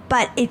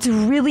 but it's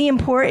really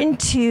important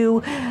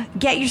to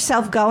get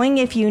yourself going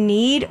if you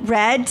need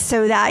red,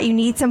 so that you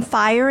need some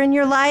fire in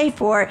your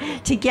life or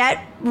to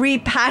get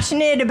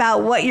passionate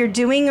about what you're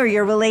doing or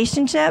your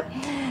relationship.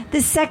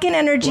 The second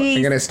energy...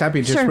 I'm going to stop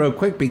you just real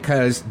quick,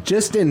 because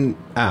just in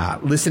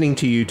listening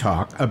to you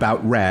talk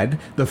about red,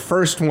 the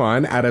first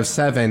one out of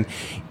 7,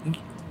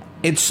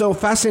 it's so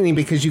fascinating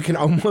because you can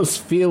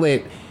almost feel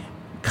it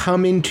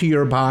come into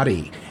your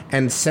body.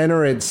 and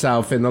center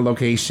itself in the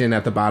location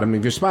at the bottom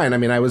of your spine. I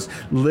mean, I was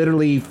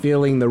literally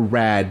feeling the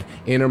red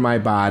enter my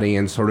body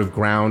and sort of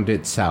ground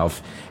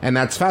itself. And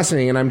that's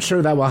fascinating. And I'm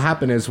sure that will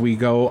happen as we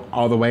go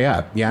all the way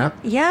up. Yeah?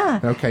 Yeah.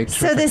 Okay.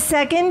 So terrific. the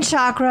second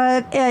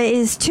chakra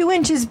is 2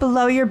 inches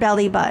below your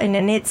belly button,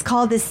 and it's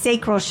called the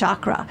sacral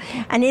chakra.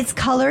 And its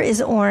color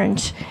is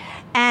orange.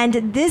 And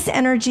this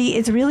energy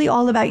is really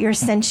all about your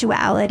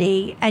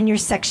sensuality and your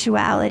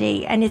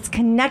sexuality. And it's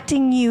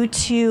connecting you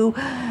to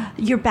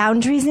your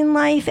boundaries in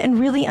life and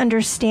really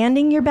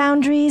understanding your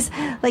boundaries,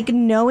 like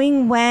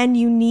knowing when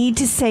you need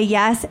to say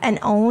yes and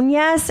own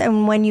yes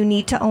and when you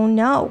need to own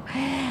no.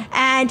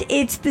 And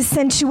it's the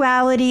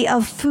sensuality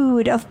of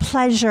food, of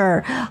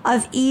pleasure,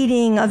 of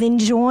eating, of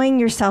enjoying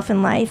yourself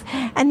in life.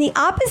 And the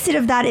opposite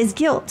of that is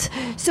guilt.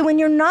 So when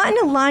you're not in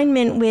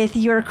alignment with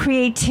your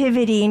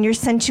creativity and your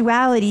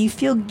sensuality, you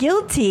feel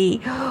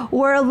guilty,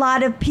 or a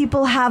lot of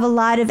people have a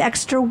lot of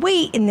extra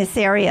weight in this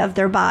area of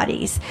their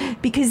bodies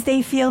because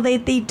they feel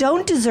that they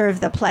don't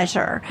deserve the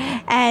pleasure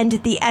and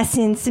the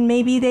essence, and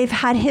maybe they've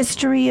had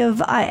history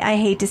of, I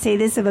hate to say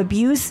this, of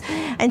abuse,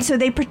 and so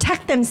they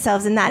protect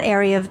themselves in that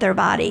area of their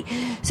body.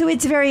 So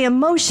it's very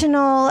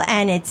emotional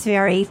and it's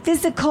very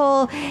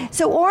physical.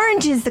 So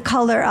orange is the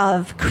color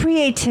of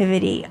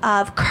creativity,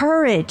 of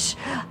courage,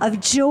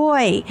 of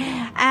joy.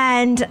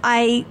 And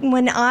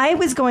when I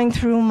was going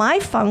through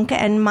my funk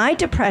and my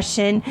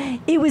depression,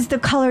 it was the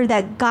color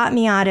that got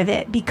me out of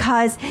it,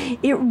 because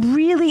it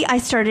really, I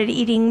started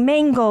eating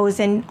mangoes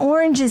and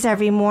oranges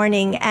every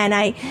morning, and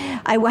I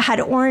had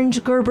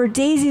orange Gerber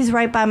daisies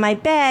right by my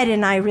bed,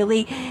 and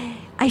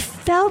I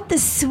felt the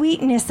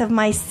sweetness of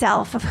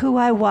myself, of who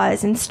I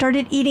was, and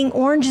started eating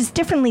oranges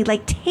differently,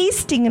 like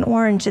tasting an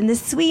orange and the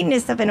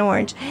sweetness of an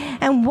orange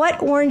and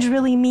what orange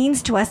really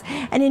means to us,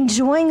 and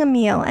enjoying a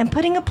meal and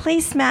putting a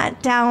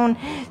placemat down.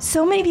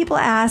 So many people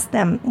ask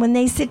them when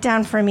they sit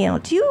down for a meal,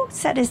 do you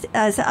set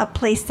as a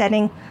place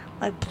setting?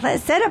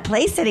 Set a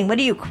place setting. What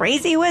are you,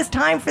 crazy? Who has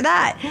time for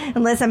that?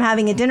 Unless I'm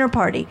having a dinner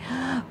party.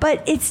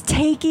 But it's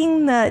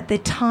taking the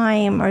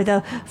time, or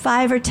the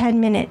 5 or 10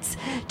 minutes,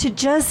 to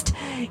just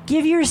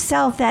give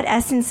yourself that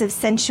essence of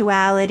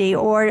sensuality,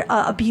 or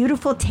a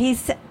beautiful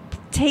table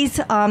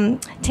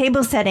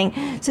setting,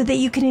 so that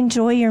you can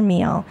enjoy your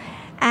meal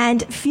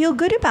and feel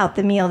good about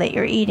the meal that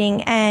you're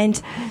eating.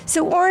 And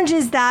so orange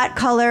is that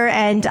color,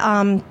 and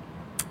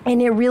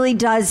it really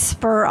does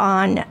spur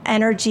on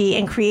energy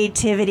and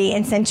creativity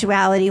and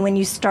sensuality when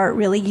you start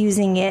really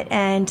using it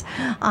and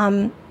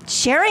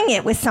sharing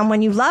it with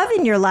someone you love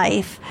in your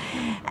life.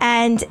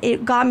 And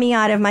it got me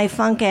out of my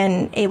funk,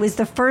 and it was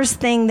the first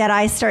thing that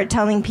I start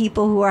telling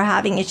people who are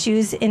having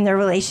issues in their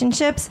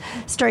relationships,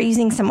 start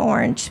using some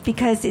orange,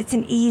 because it's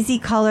an easy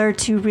color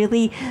to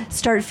really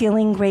start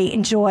feeling great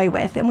and joy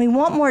with. And we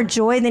want more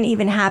joy than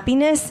even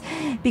happiness,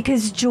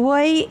 because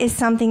joy is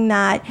something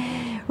that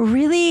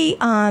really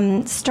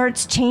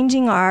starts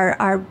changing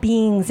our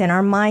beings and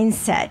our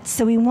mindset.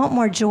 So we want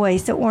more joy.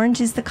 So orange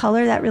is the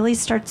color that really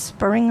starts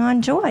spurring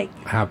on joy.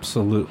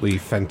 Absolutely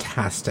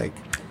fantastic.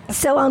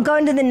 So I'll go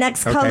into the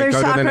next color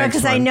chakra,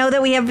 because I know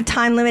that we have a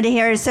time limit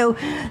here. So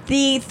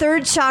the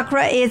third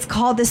chakra is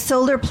called the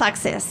solar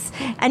plexus,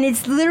 and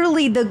it's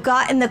literally the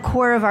gut and the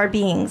core of our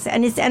beings.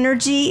 And its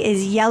energy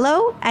is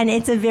yellow, and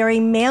it's a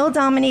very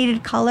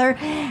male-dominated color,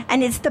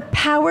 and it's the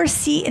power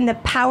seat and the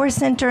power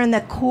center and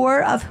the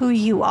core of who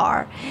you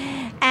are.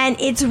 And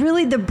it's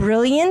really the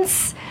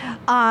brilliance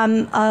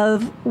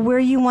of where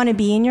you want to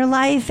be in your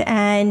life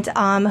and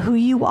who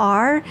you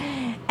are.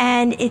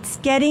 And it's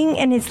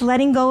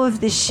letting go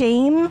of the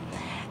shame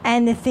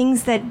and the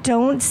things that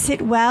don't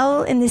sit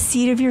well in the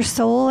seat of your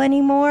soul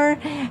anymore,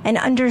 and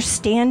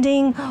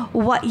understanding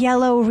what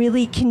yellow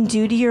really can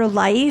do to your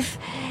life.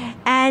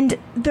 And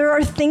there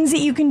are things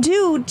that you can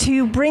do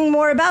to bring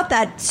more about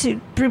that,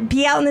 to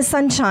be out in the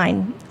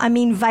sunshine. I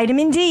mean,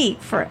 vitamin D,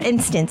 for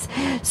instance,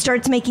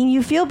 starts making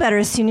you feel better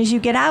as soon as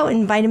you get out.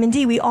 And vitamin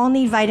D, we all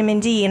need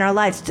vitamin D in our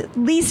lives, at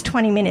least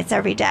 20 minutes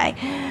every day.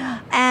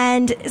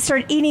 And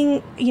start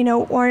eating,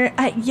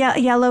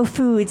 yellow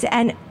foods.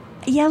 And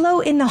yellow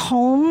in the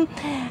home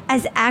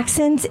as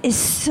accents is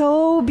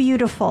so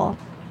beautiful.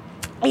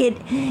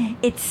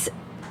 It's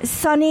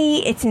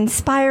sunny, it's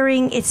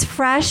inspiring, it's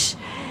fresh.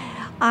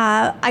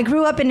 I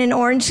grew up in an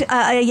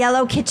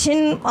yellow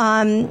kitchen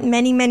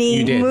many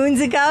moons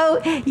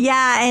ago.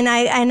 Yeah,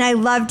 and I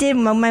loved it.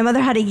 My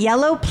mother had a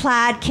yellow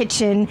plaid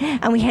kitchen,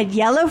 and we had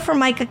yellow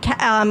Formica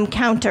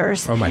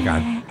counters. Oh my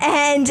God!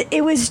 And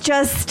it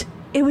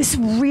was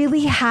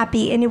really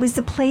happy, and it was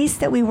the place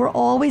that we were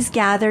always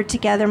gathered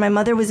together. My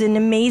mother was an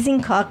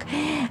amazing cook,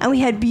 and we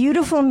had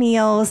beautiful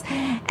meals,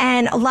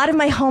 and a lot of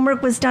my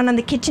homework was done on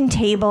the kitchen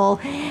table,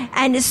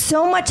 and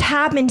so much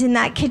happened in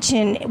that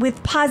kitchen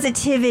with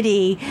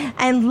positivity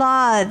and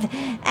love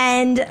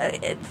and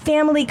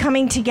family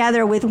coming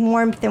together with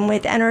warmth and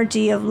with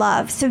energy of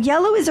love. So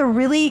yellow is a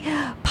really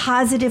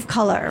positive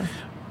color.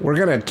 We're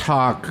going to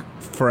talk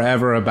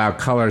forever about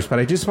colors, but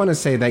I just want to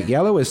say that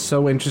yellow is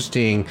so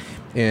interesting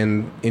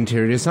in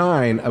interior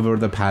design over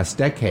the past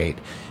decade,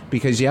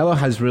 because yellow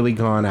has really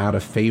gone out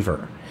of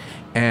favor.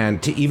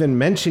 And to even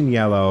mention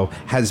yellow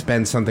has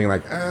been something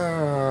like,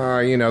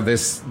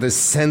 this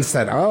sense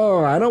that,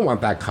 I don't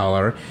want that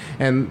color.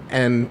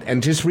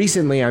 And just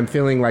recently I'm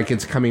feeling like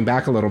it's coming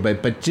back a little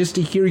bit. But just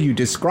to hear you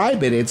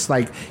describe it, it's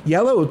like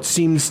yellow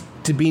seems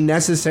to be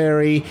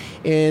necessary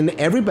in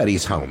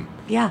everybody's home.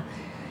 Yeah.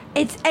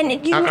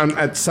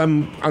 On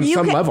some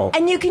level.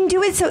 And you can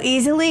do it so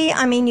easily.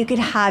 I mean, you could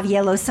have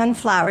yellow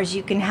sunflowers.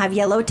 You can have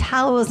yellow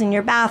towels in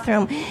your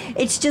bathroom.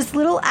 It's just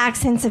little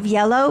accents of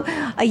yellow.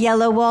 A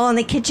yellow wall in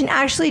the kitchen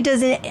actually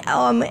doesn't,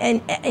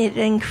 and it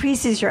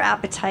increases your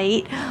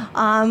appetite.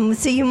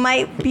 So you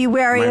might be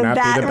wary of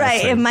that.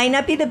 Right. It might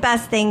not be the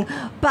best thing,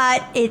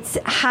 but it's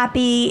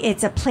happy.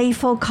 It's a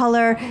playful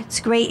color. It's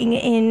great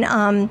in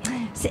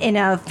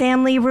a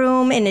family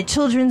room, in a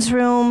children's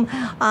room,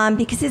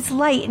 because it's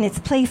light and it's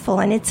playful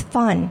and it's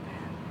fun.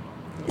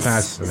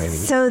 Fascinating.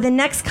 So the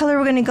next color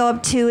we're going to go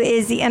up to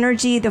is the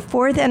energy. The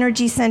fourth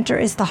energy center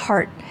is the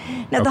heart.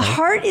 Now, the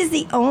heart is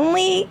the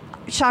only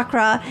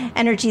chakra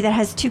energy that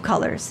has two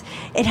colors.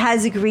 It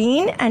has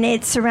green and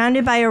it's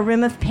surrounded by a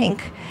rim of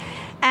pink.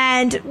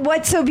 And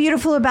what's so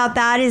beautiful about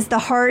that is the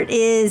heart,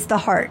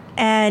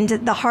 and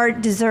the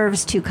heart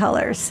deserves two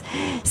colors.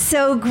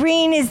 So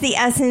green is the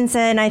essence,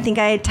 and I think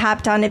I had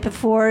tapped on it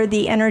before,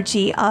 the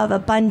energy of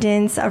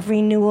abundance, of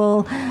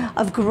renewal,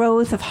 of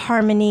growth, of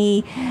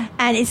harmony,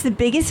 and it's the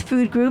biggest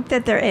food group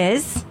that there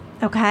is,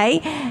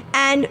 okay?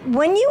 And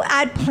when you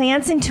add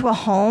plants into a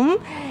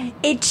home,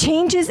 it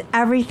changes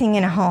everything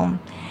in a home.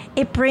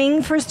 It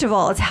brings, first of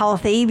all, it's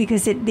healthy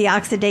because the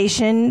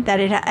oxidation that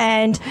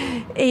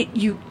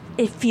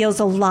it feels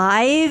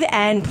alive,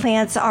 and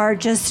plants are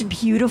just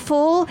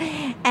beautiful.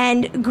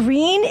 And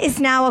green is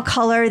now a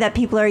color that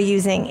people are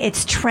using.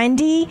 It's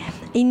trendy,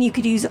 and you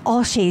could use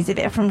all shades of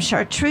it, from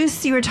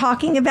chartreuse you were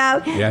talking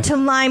about, yes, to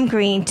lime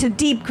green, to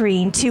deep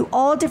green, to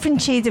all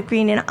different shades of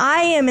green. And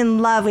I am in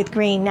love with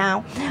green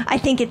now. I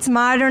think it's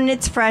modern,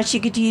 it's fresh.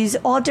 You could use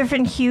all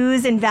different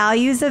hues and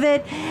values of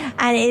it,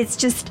 and it's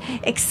just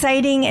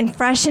exciting and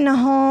fresh in a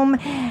home.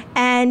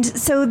 And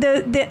so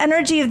the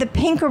energy of the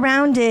pink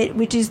around it,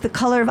 which is the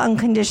color of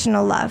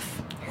unconditional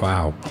love.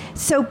 Wow.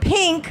 So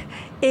pink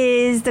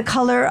is the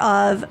color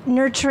of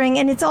nurturing,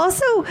 and it's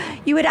also,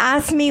 you would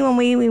ask me when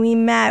we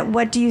met,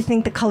 what do you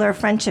think the color of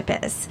friendship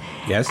is?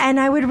 Yes. And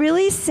I would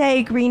really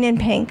say green and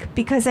pink,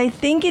 because I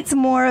think it's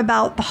more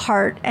about the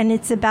heart, and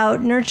it's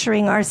about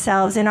nurturing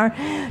ourselves.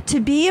 And to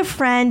be a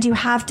friend, you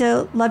have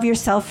to love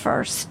yourself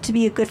first. To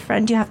be a good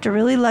friend, you have to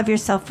really love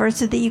yourself first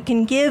so that you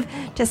can give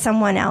to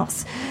someone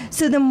else.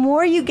 So the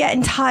more you get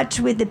in touch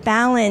with the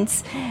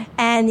balance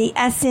and the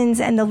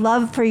essence and the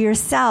love for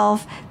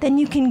yourself, then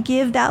you can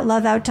give that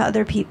love out to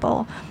other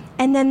people.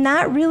 And then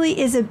that really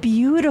is a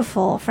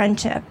beautiful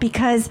friendship,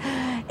 because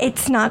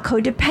it's not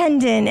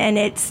codependent and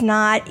it's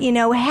not,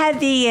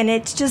 heavy, and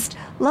it's just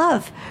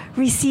love,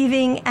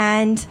 receiving,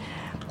 and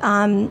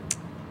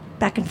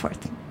back and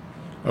forth.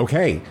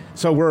 Okay,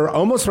 so we're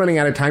almost running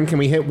out of time. Can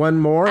we hit one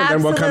more, and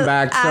then we'll come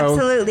back?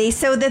 Absolutely.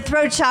 So the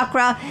throat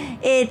chakra,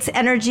 its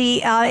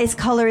energy, its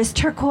color is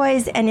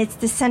turquoise, and it's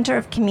the center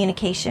of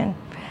communication.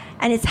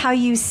 And it's how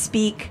you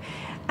speak,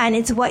 and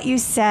it's what you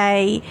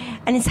say,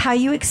 and it's how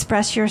you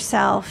express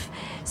yourself.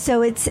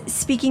 So it's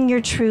speaking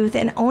your truth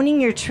and owning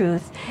your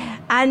truth.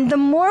 And the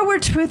more we're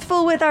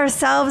truthful with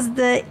ourselves,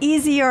 the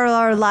easier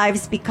our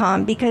lives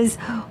become, because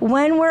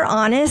when we're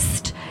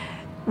honest,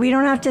 we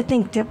don't have to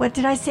think, what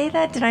did I say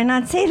that? Did I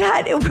not say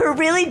that? We're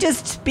really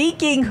just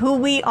speaking who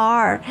we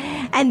are.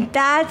 And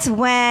that's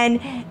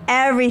when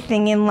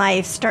everything in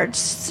life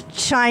starts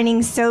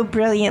shining so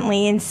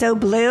brilliantly and so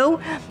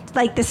blue,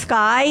 like the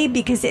sky,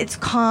 because it's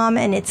calm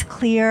and it's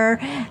clear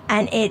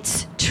and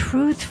it's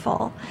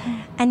truthful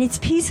and it's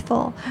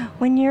peaceful.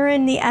 When you're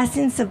in the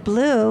essence of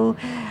blue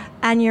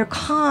and you're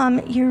calm,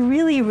 you're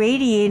really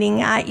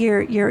radiating at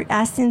your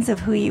essence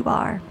of who you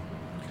are.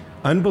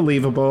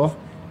 Unbelievable.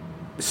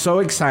 So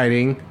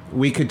exciting.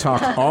 We could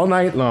talk all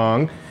night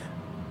long.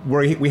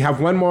 We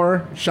have one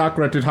more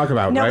chakra to talk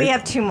about, no, right? No, we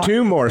have two more.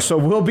 Two more. So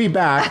we'll be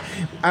back.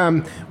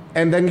 And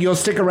then you'll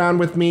stick around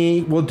with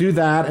me. We'll do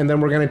that. And then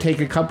we're going to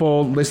take a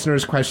couple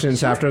listeners'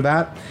 questions after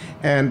that.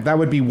 And that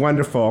would be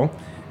wonderful.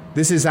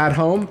 This is At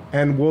Home,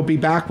 and we'll be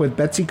back with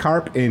Betsy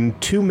Karp in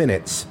 2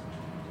 minutes.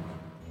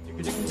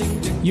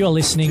 You're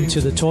listening to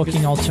the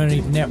Talking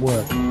Alternative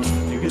Network.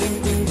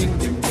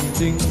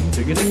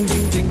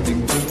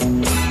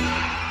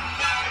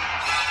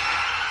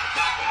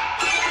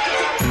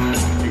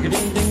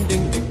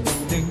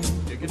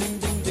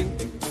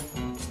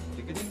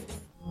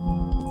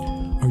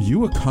 Are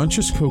you a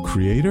conscious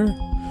co-creator?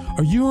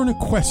 Are you on a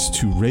quest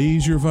to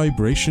raise your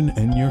vibration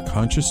and your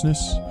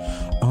consciousness?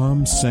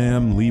 I'm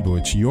Sam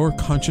Leibowitz, your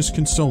conscious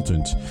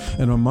consultant,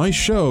 and on my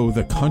show,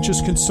 The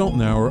Conscious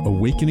Consultant Hour,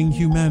 Awakening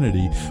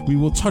Humanity, we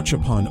will touch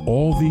upon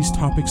all these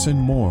topics and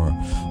more.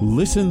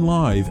 Listen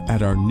live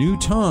at our new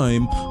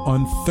time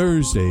on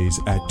Thursdays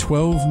at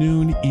 12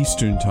 noon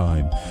Eastern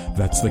Time.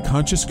 That's The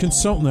Conscious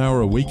Consultant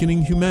Hour,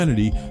 Awakening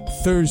Humanity,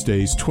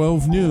 Thursdays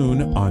 12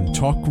 noon on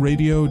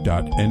talkradio.nyc.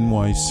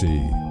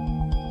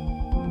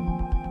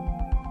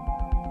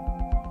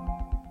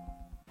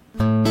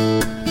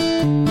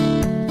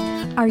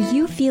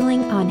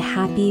 feeling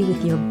unhappy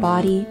with your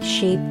body,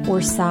 shape,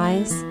 or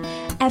size?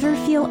 Ever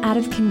feel out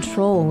of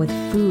control with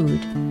food?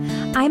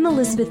 I'm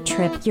Elizabeth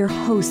Tripp, your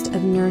host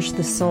of Nourish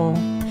the Soul.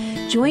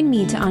 Join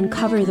me to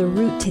uncover the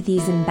root to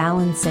these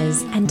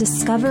imbalances and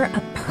discover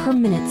a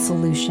permanent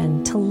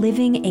solution to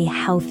living a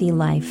healthy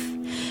life.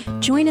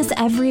 Join us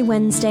every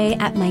Wednesday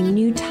at my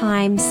new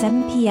time,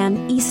 7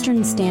 p.m.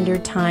 Eastern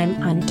Standard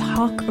Time on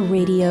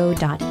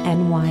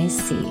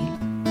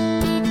talkradio.nyc.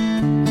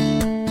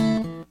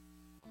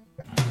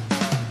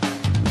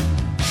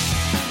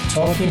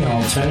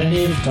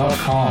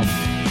 TalkingAlternative.com.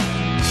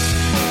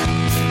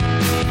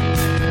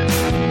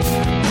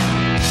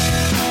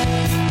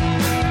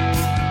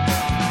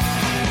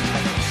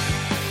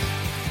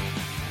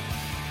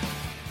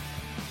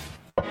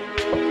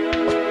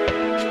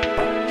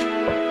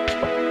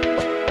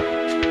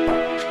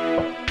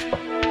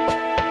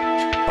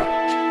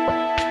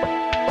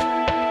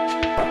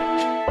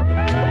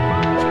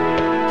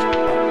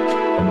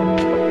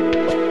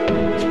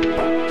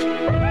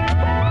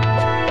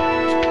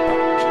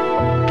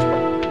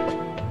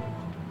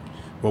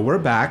 We're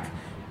back,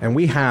 and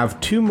we have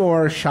 2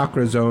 more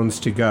chakra zones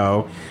to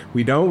go.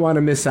 We don't want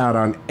to miss out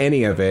on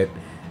any of it.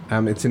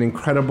 It's an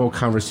incredible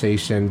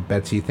conversation,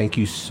 Betsy. Thank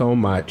you so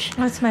much.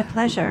 Oh, it's my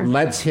pleasure.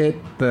 Let's hit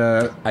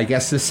the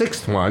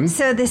 6th one.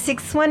 So the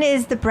 6th one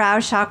is the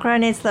brow chakra,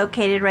 and it's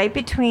located right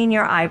between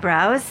your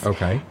eyebrows.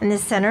 Okay. In the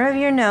center of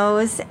your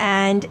nose,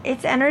 and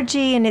its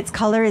energy and its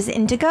color is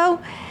indigo,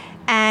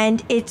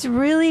 and it's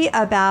really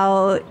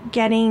about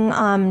getting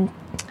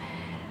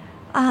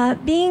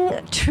being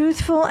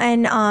truthful,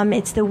 and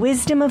it's the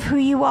wisdom of who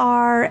you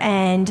are,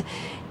 and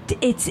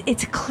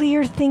it's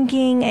clear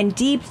thinking and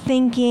deep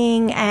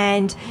thinking,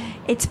 and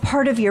it's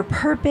part of your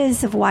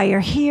purpose of why you're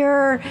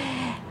here.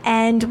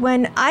 And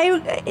when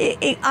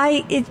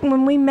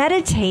when we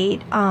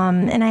meditate,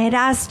 and I had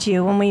asked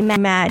you when we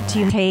met, do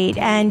you meditate?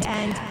 And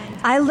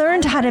I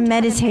learned how to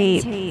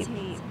meditate.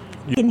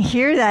 You can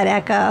hear that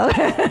echo.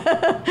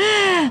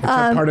 It's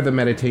a part of the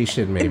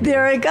meditation, maybe.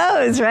 There it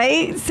goes,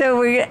 right?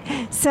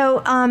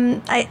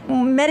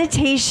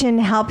 Meditation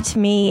helped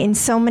me in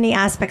so many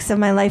aspects of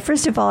my life.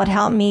 First of all, it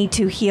helped me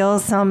to heal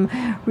some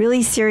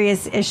really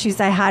serious issues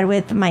I had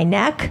with my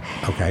neck.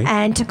 Okay.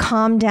 And to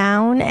calm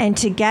down and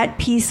to get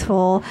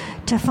peaceful,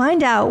 to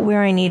find out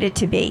where I needed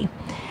to be.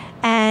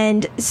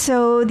 And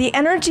so the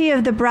energy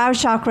of the brow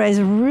chakra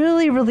is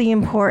really, really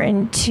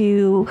important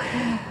to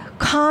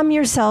calm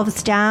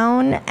yourselves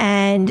down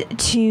and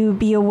to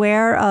be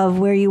aware of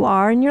where you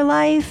are in your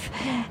life,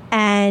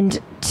 and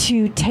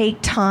to take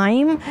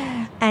time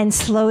and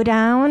slow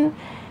down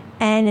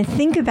and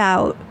think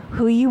about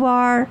who you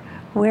are,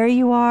 where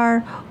you are,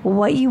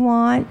 what you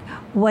want,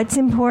 what's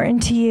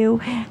important to you.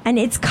 And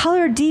it's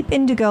colored deep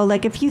indigo.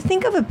 Like if you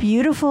think of a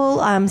beautiful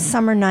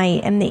summer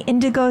night and the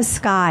indigo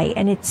sky,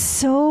 and it's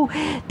so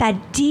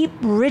that deep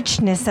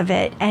richness of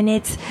it, and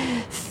it's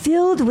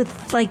filled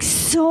with like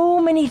so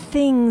many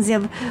things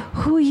of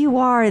who you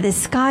are, the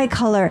sky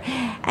color,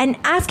 and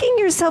asking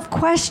yourself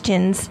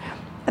questions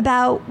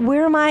about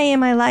where am I in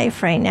my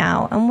life right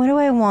now and what do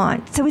I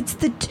want. So it's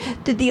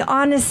the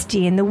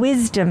honesty and the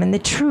wisdom and the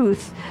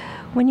truth.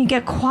 When you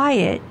get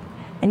quiet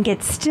and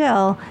get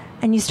still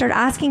and you start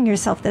asking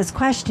yourself those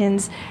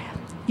questions,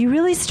 you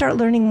really start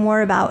learning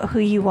more about who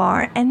you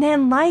are. And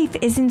then life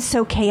isn't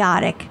so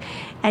chaotic.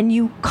 And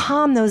you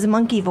calm those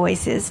monkey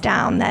voices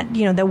down, that,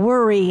 you know, the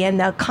worry and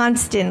the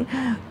constant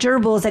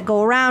gerbils that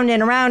go around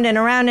and around and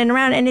around and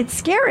around. And it's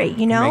scary,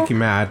 you know? Make you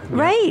mad. Yeah.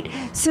 Right.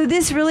 So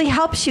this really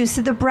helps you.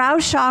 So the brow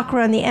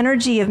chakra and the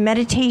energy of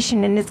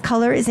meditation, and its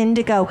color is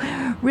indigo,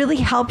 really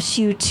helps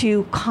you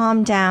to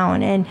calm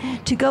down and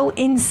to go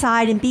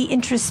inside and be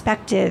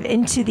introspective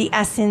into the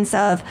essence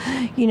of,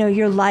 you know,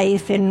 your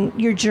life and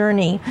your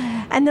journey.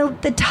 And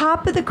the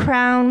top of the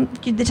crown,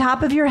 the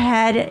top of your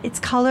head,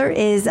 its color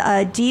is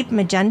a deep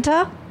magenta.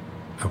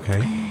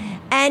 Okay.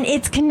 And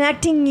it's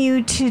connecting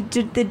you to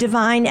the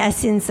divine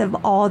essence of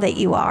all that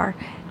you are,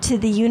 to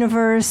the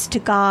universe, to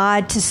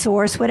God, to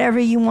source, whatever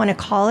you want to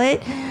call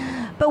it.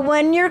 But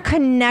when you're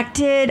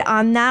connected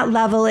on that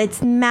level,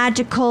 it's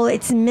magical,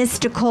 it's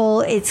mystical,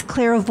 it's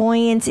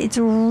clairvoyance, it's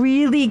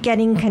really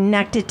getting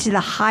connected to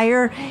your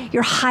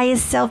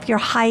highest self, your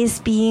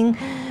highest being.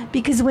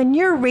 Because when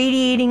you're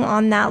radiating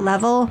on that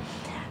level,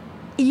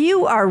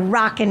 you are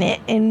rocking it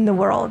in the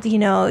world. You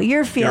know,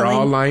 you're feeling...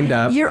 You're all lined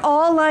up. You're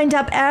all lined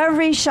up.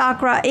 Every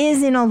chakra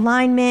is in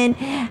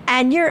alignment,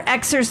 and you're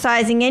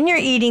exercising, and you're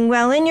eating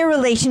well, and your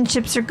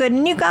relationships are good,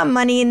 and you got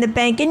money in the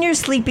bank, and you're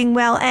sleeping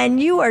well,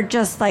 and you are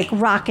just like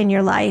rocking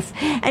your life.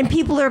 And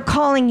people are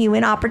calling you,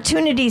 and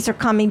opportunities are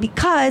coming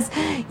because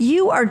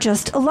you are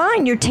just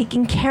aligned. You're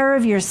taking care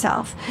of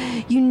yourself.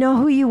 You know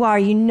who you are.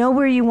 You know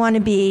where you want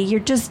to be. You're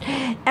just...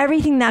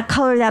 Everything, that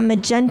color, that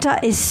magenta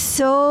is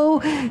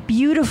so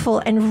beautiful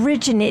and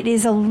rich, and it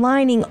is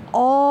aligning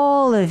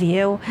all of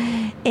you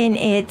in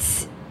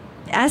its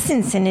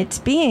essence and its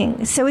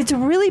being. So it's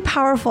really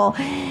powerful.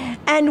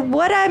 And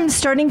what I'm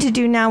starting to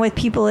do now with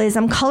people is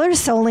I'm color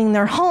souling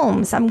their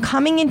homes. I'm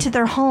coming into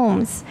their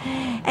homes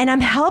and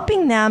I'm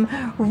helping them,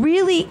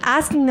 really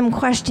asking them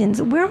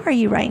questions. Where are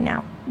you right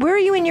now? Where are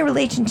you in your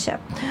relationship?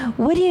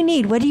 What do you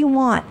need? What do you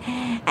want?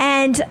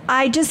 And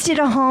I just did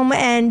a home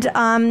and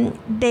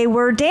they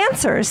were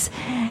dancers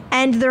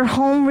and their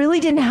home really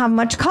didn't have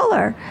much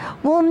color.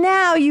 Well,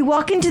 now you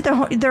walk into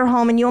their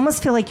home and you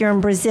almost feel like you're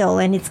in Brazil,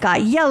 and it's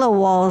got yellow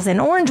walls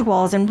and orange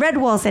walls and red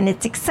walls, and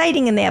it's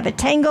exciting, and they have a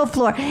tango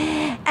floor,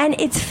 and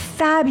it's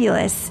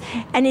fabulous,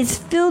 and it's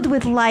filled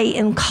with light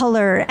and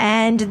color,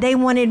 and they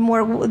wanted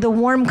more the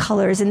warm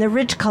colors and the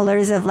rich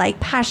colors of like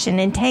passion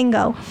and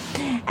tango.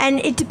 And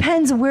it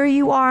depends where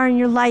you are in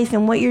your life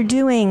and what you're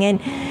doing. And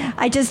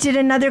I just did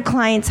another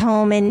client's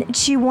home, and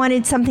she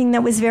wanted something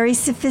that was very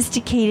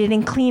sophisticated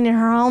and clean in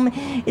her home.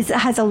 It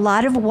has a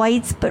lot of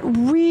whites, but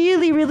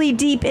really, really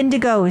deep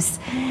indigos.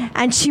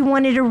 And she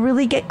wanted to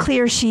really get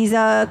clear. She's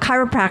a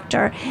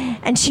chiropractor,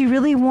 and she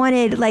really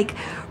wanted like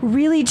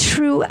really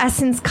true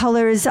essence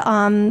colors,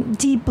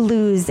 deep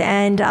blues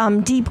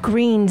and deep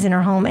greens in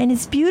her home. And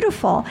it's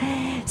beautiful.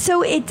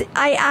 So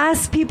I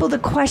ask people the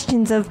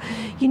questions of,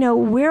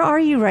 where are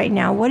you right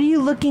now? What are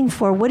you looking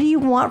for? What do you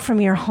want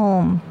from your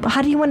home?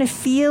 How do you want to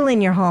feel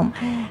in your home?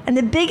 And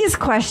the biggest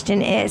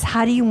question is,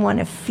 how do you want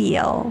to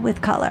feel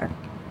with color?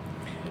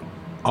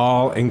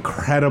 All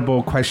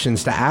incredible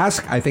questions to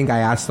ask. I think I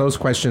ask those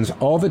questions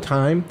all the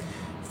time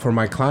for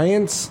my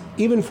clients,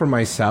 even for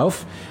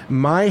myself.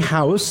 My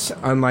house,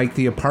 unlike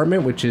the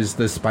apartment, which is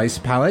the Spice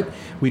Palette,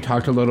 we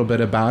talked a little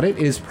bit about it,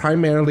 is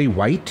primarily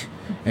white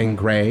and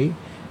gray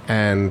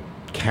and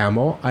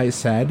camel, I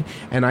said.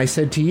 And I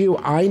said to you,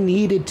 I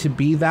needed to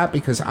be that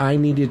because I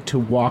needed to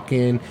walk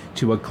in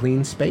to a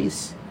clean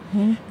space.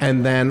 Mm-hmm.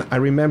 And then I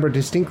remember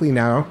distinctly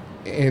now,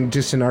 in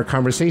our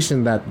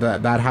conversation,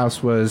 that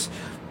house was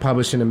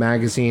published in a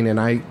magazine, and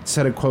I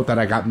said a quote that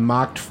I got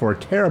mocked for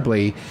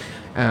terribly,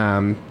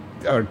 among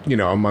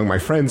my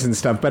friends and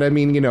stuff. But I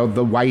mean,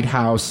 the White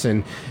House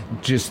and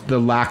just the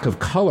lack of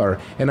color.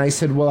 And I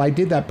said, well, I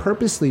did that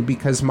purposely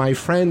because my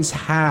friends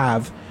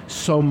have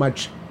so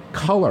much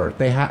color.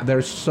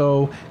 They're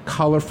so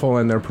colorful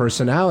in their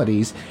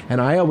personalities. And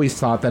I always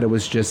thought that it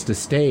was just a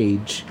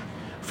stage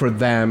for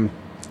them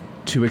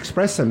to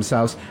express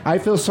themselves. I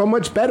feel so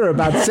much better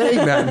about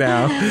saying that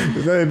now.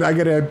 I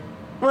gotta...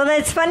 Well,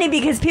 that's funny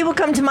because people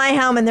come to my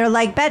home and they're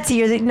like, Betsy,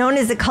 you're known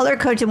as a color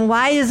coach, and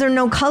why is there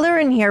no color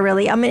in here,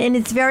 really? I mean, and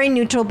it's very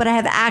neutral, but I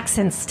have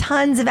accents,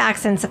 tons of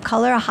accents of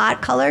color,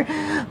 hot color,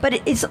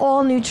 but it's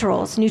all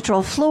neutrals,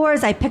 neutral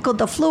floors. I pickled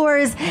the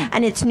floors,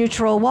 and it's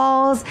neutral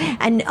walls,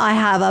 and I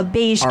have a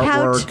beige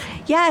artwork. Couch.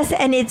 Yes,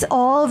 and it's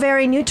all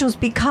very neutrals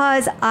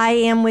because I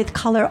am with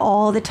color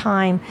all the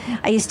time.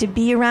 I used to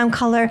be around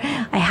color.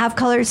 I have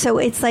color, so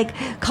it's like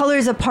color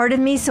is a part of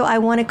me, so I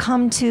want to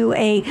come to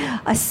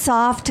a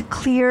soft,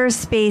 clear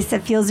space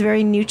that feels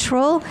very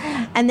neutral,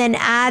 and then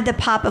add the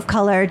pop of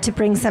color to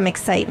bring some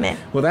excitement.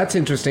 Well, that's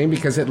interesting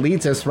because it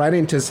leads us right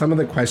into some of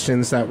the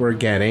questions that we're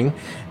getting,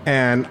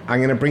 and I'm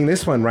going to bring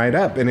this one right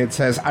up, and it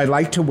says, I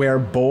like to wear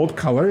bold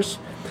colors,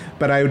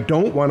 but I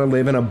don't want to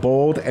live in a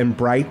bold and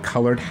bright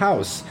colored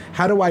house.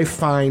 How do I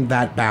find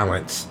that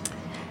balance?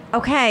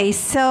 Okay,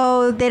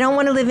 so they don't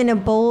want to live in a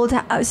bold,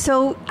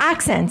 so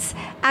accents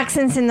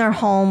in their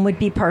home would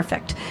be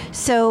perfect.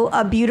 So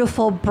a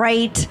beautiful,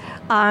 bright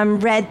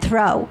red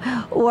throw,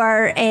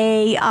 or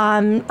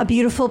a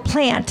beautiful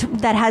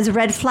plant that has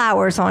red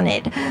flowers on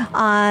it,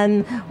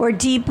 or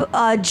deep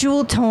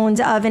jewel tones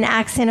of an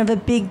accent of a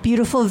big,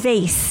 beautiful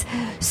vase,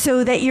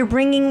 so that you're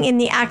bringing in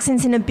the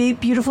accents in a big,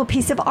 beautiful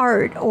piece of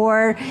art,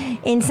 or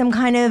in some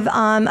kind of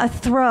a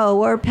throw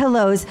or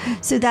pillows,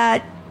 so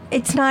that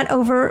it's not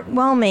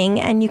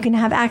overwhelming and you can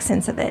have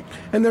accents of it.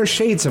 And there's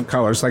shades of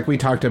colors like we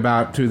talked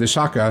about through the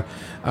Shaka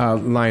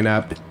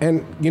lineup.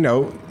 And,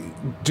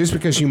 just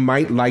because you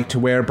might like to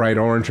wear bright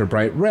orange or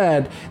bright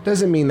red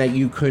doesn't mean that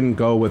you couldn't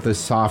go with a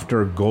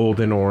softer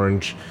golden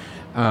orange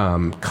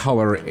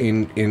color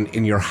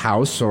in your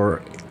house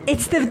or...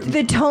 It's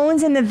the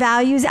tones and the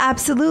values,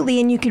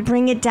 absolutely. And you could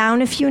bring it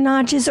down a few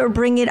notches or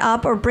bring it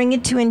up or bring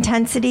it to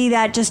intensity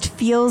that just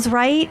feels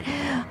right,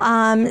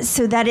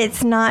 so that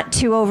it's not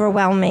too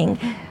overwhelming.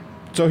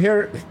 So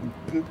here,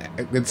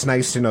 it's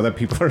nice to know that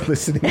people are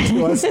listening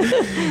to us.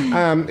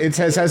 It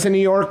says, as a New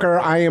Yorker,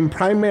 I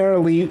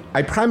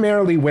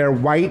primarily wear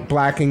white,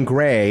 black, and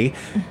gray.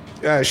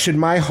 Should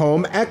my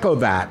home echo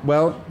that?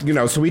 Well,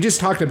 so we just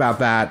talked about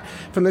that.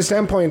 From the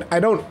standpoint,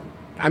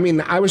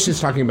 I was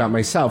just talking about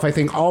myself. I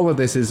think all of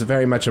this is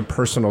very much a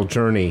personal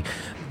journey.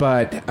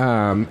 But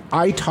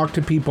I talk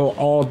to people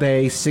all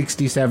day,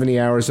 60, 70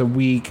 hours a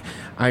week.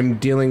 I'm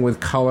dealing with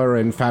color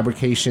and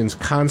fabrications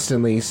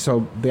constantly.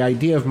 So the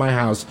idea of my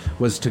house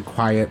was to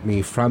quiet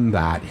me from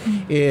that.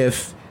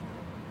 If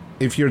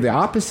you're the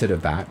opposite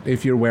of that,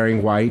 if you're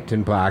wearing white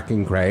and black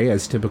and gray,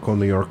 as typical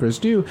New Yorkers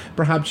do,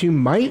 perhaps you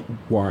might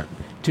want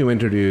to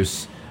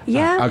introduce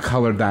Yeah. a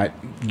color that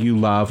you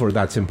love or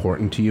that's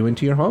important to you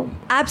into your home.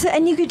 Absolutely.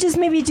 And you could just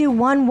maybe do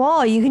one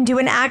wall. You can do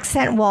an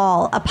accent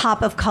wall. A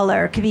pop of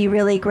color could be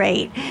really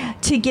great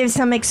to give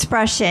some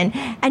expression.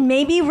 And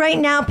maybe right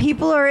now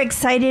people are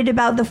excited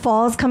about the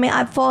fall's coming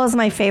up. Fall is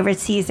my favorite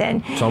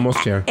season. It's almost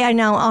here. I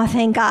know. Oh,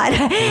 thank God.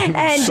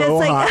 And so just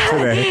like hot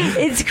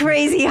today. it's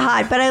crazy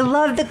hot, but I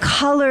love the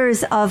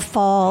colors of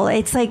fall.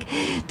 It's like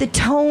the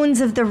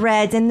tones of the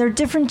reds, and there are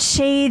different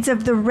shades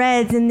of the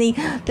reds, and the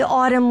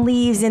autumn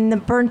leaves, and the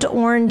burnt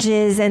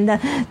oranges, and the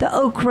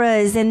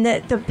ochras, and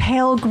the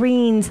pale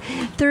greens.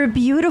 They're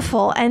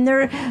beautiful, and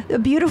they're a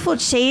beautiful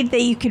shade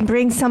that you can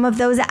bring some of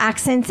those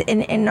accents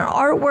in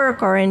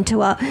artwork or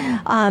into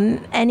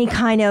any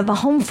kind of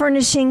home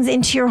furnishings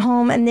into your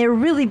home, and they're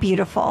really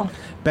beautiful.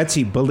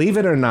 Betsy, believe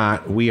it or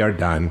not, we are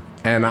done.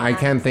 And I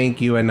can't thank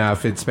you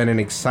enough. It's been an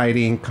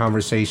exciting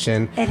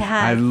conversation. It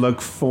has. I look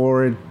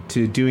forward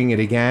to doing it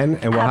again,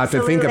 and we'll have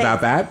to think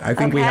about that. I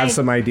think we have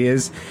some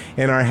ideas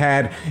in our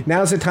head.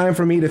 Now's the time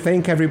for me to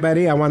thank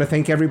everybody. I want to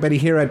thank everybody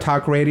here at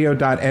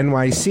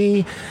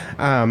talkradio.nyc.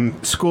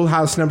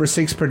 Schoolhouse Number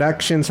 6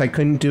 Productions. I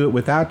couldn't do it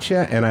without you,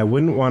 and I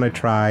wouldn't want to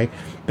try.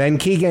 Ben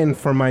Keegan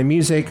for my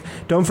music.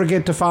 Don't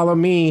forget to follow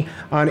me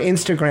on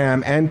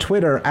Instagram and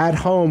Twitter at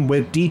Home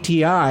with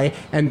DTI,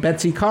 and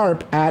Betsy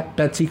Carp at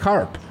Betsy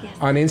Carp. Yes.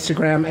 On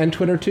Instagram and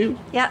Twitter too?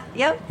 Yep,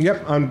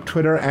 on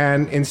Twitter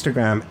and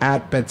Instagram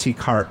at Betsy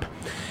Carp.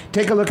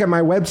 Take a look at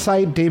my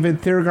website,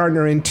 David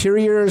Thiergartner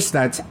Interiors.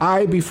 That's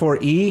I before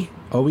E,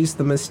 always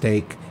the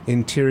mistake,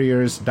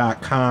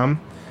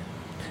 interiors.com.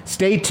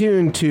 Stay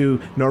tuned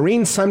to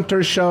Noreen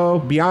Sumter's show,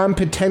 Beyond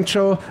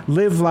Potential,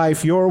 Live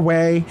Life Your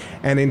Way.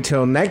 And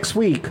until next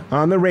week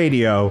on the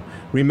radio,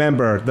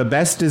 remember, the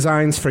best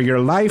designs for your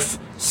life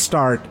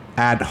start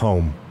at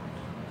home.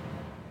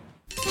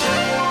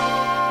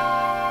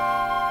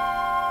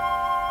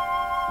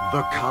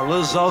 The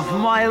colors of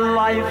my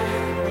life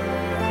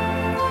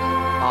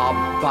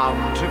are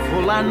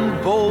bountiful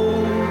and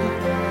bold.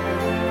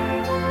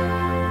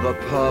 The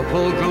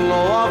purple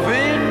glow of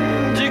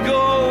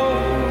indigo,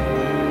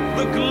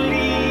 the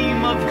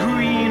gleam of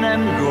green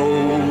and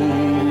gold,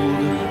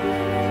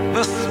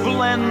 the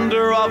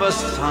splendor of a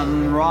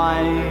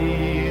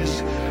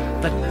sunrise,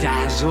 the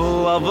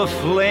dazzle of a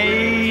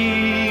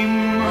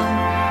flame,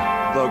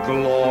 the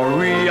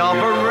glory of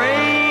a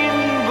rainbow.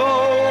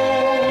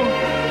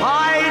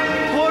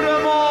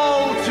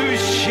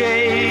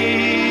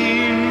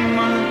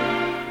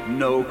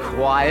 No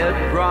quiet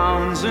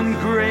browns and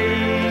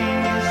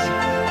grays,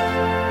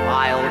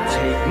 I'll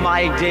take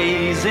my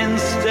days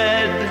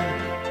instead.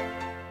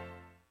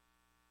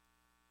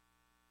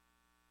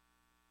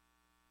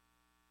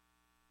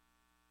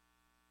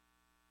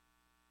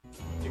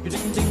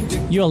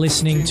 You're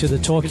listening to the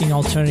Talking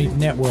Alternative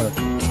Network.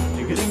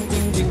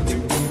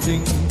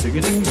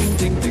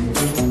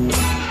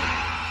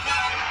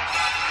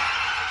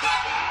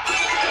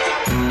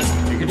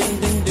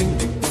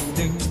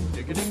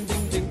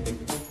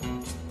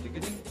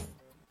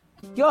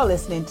 You're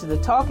listening to the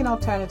Talking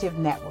Alternative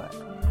Network.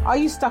 Are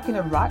you stuck in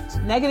a rut?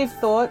 Negative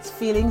thoughts,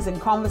 feelings, and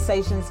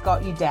conversations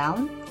got you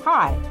down?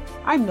 Hi,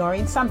 I'm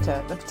Noreen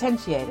Sumter, the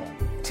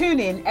Potentiator.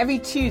 Tune in every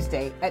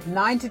Tuesday at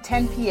 9 to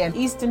 10 p.m.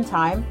 Eastern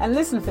Time and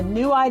listen for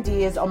new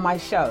ideas on my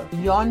show,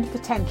 Beyond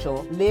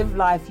Potential, Live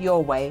Life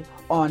Your Way,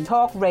 on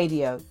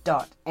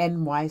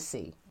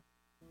talkradio.nyc.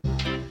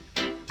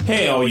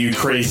 Hey, all you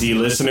crazy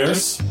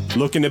listeners.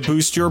 Looking to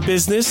boost your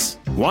business?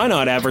 Why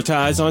not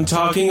advertise on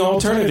Talking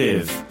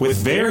Alternative with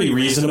very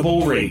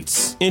reasonable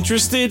rates?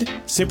 Interested?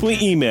 Simply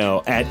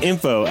email at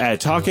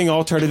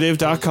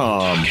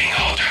info@talkingalternative.com.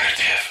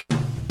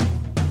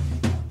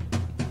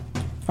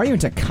 Are you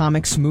into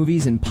comics,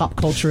 movies, and pop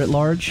culture at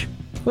large?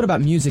 What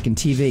about music and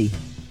TV?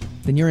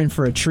 Then you're in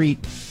for a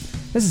treat.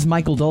 This is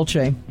Michael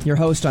Dolce, your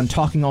host on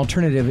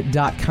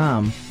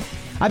talkingalternative.com.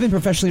 I've been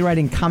professionally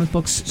writing comic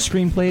books,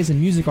 screenplays,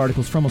 and music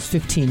articles for almost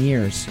 15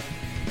 years.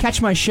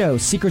 Catch my show,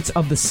 Secrets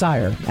of the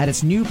Sire, at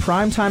its new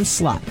primetime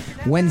slot,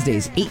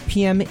 Wednesdays, 8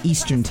 p.m.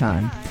 Eastern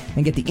Time,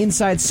 and get the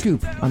inside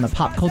scoop on the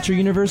pop culture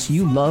universe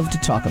you love to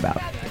talk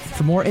about.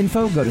 For more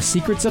info, go to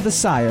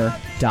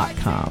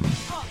secretsofthesire.com.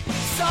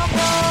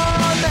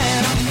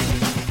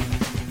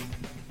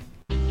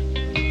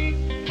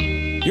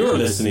 You're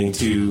listening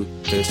to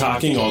the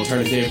Talking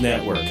Alternative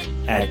Network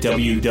at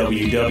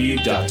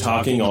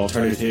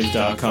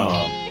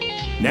www.talkingalternative.com.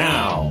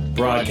 Now,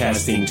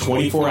 broadcasting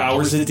 24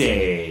 hours a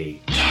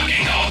day.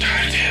 Talking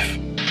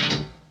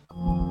Alternative.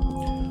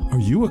 Are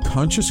you a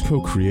conscious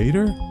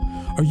co-creator?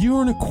 Are you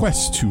on a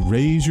quest to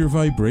raise your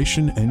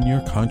vibration and your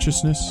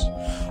consciousness?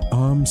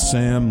 I'm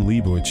Sam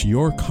Leibowitz,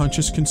 your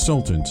conscious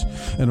consultant,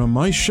 and on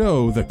my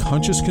show, The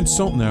Conscious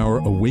Consultant Hour,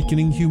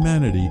 Awakening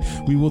Humanity,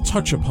 we will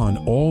touch upon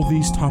all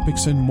these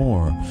topics and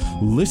more.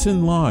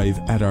 Listen live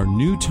at our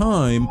new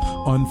time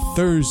on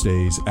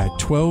Thursdays at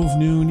 12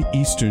 noon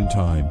Eastern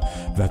Time.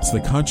 That's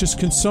The Conscious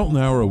Consultant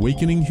Hour,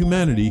 Awakening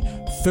Humanity,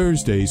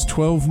 Thursdays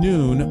 12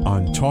 noon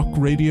on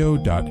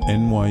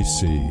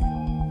talkradio.nyc.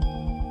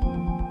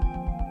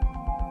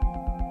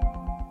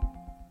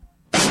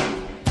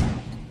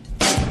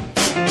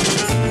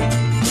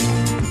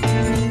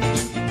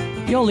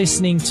 You're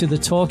listening to the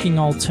Talking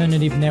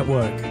Alternative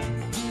Network.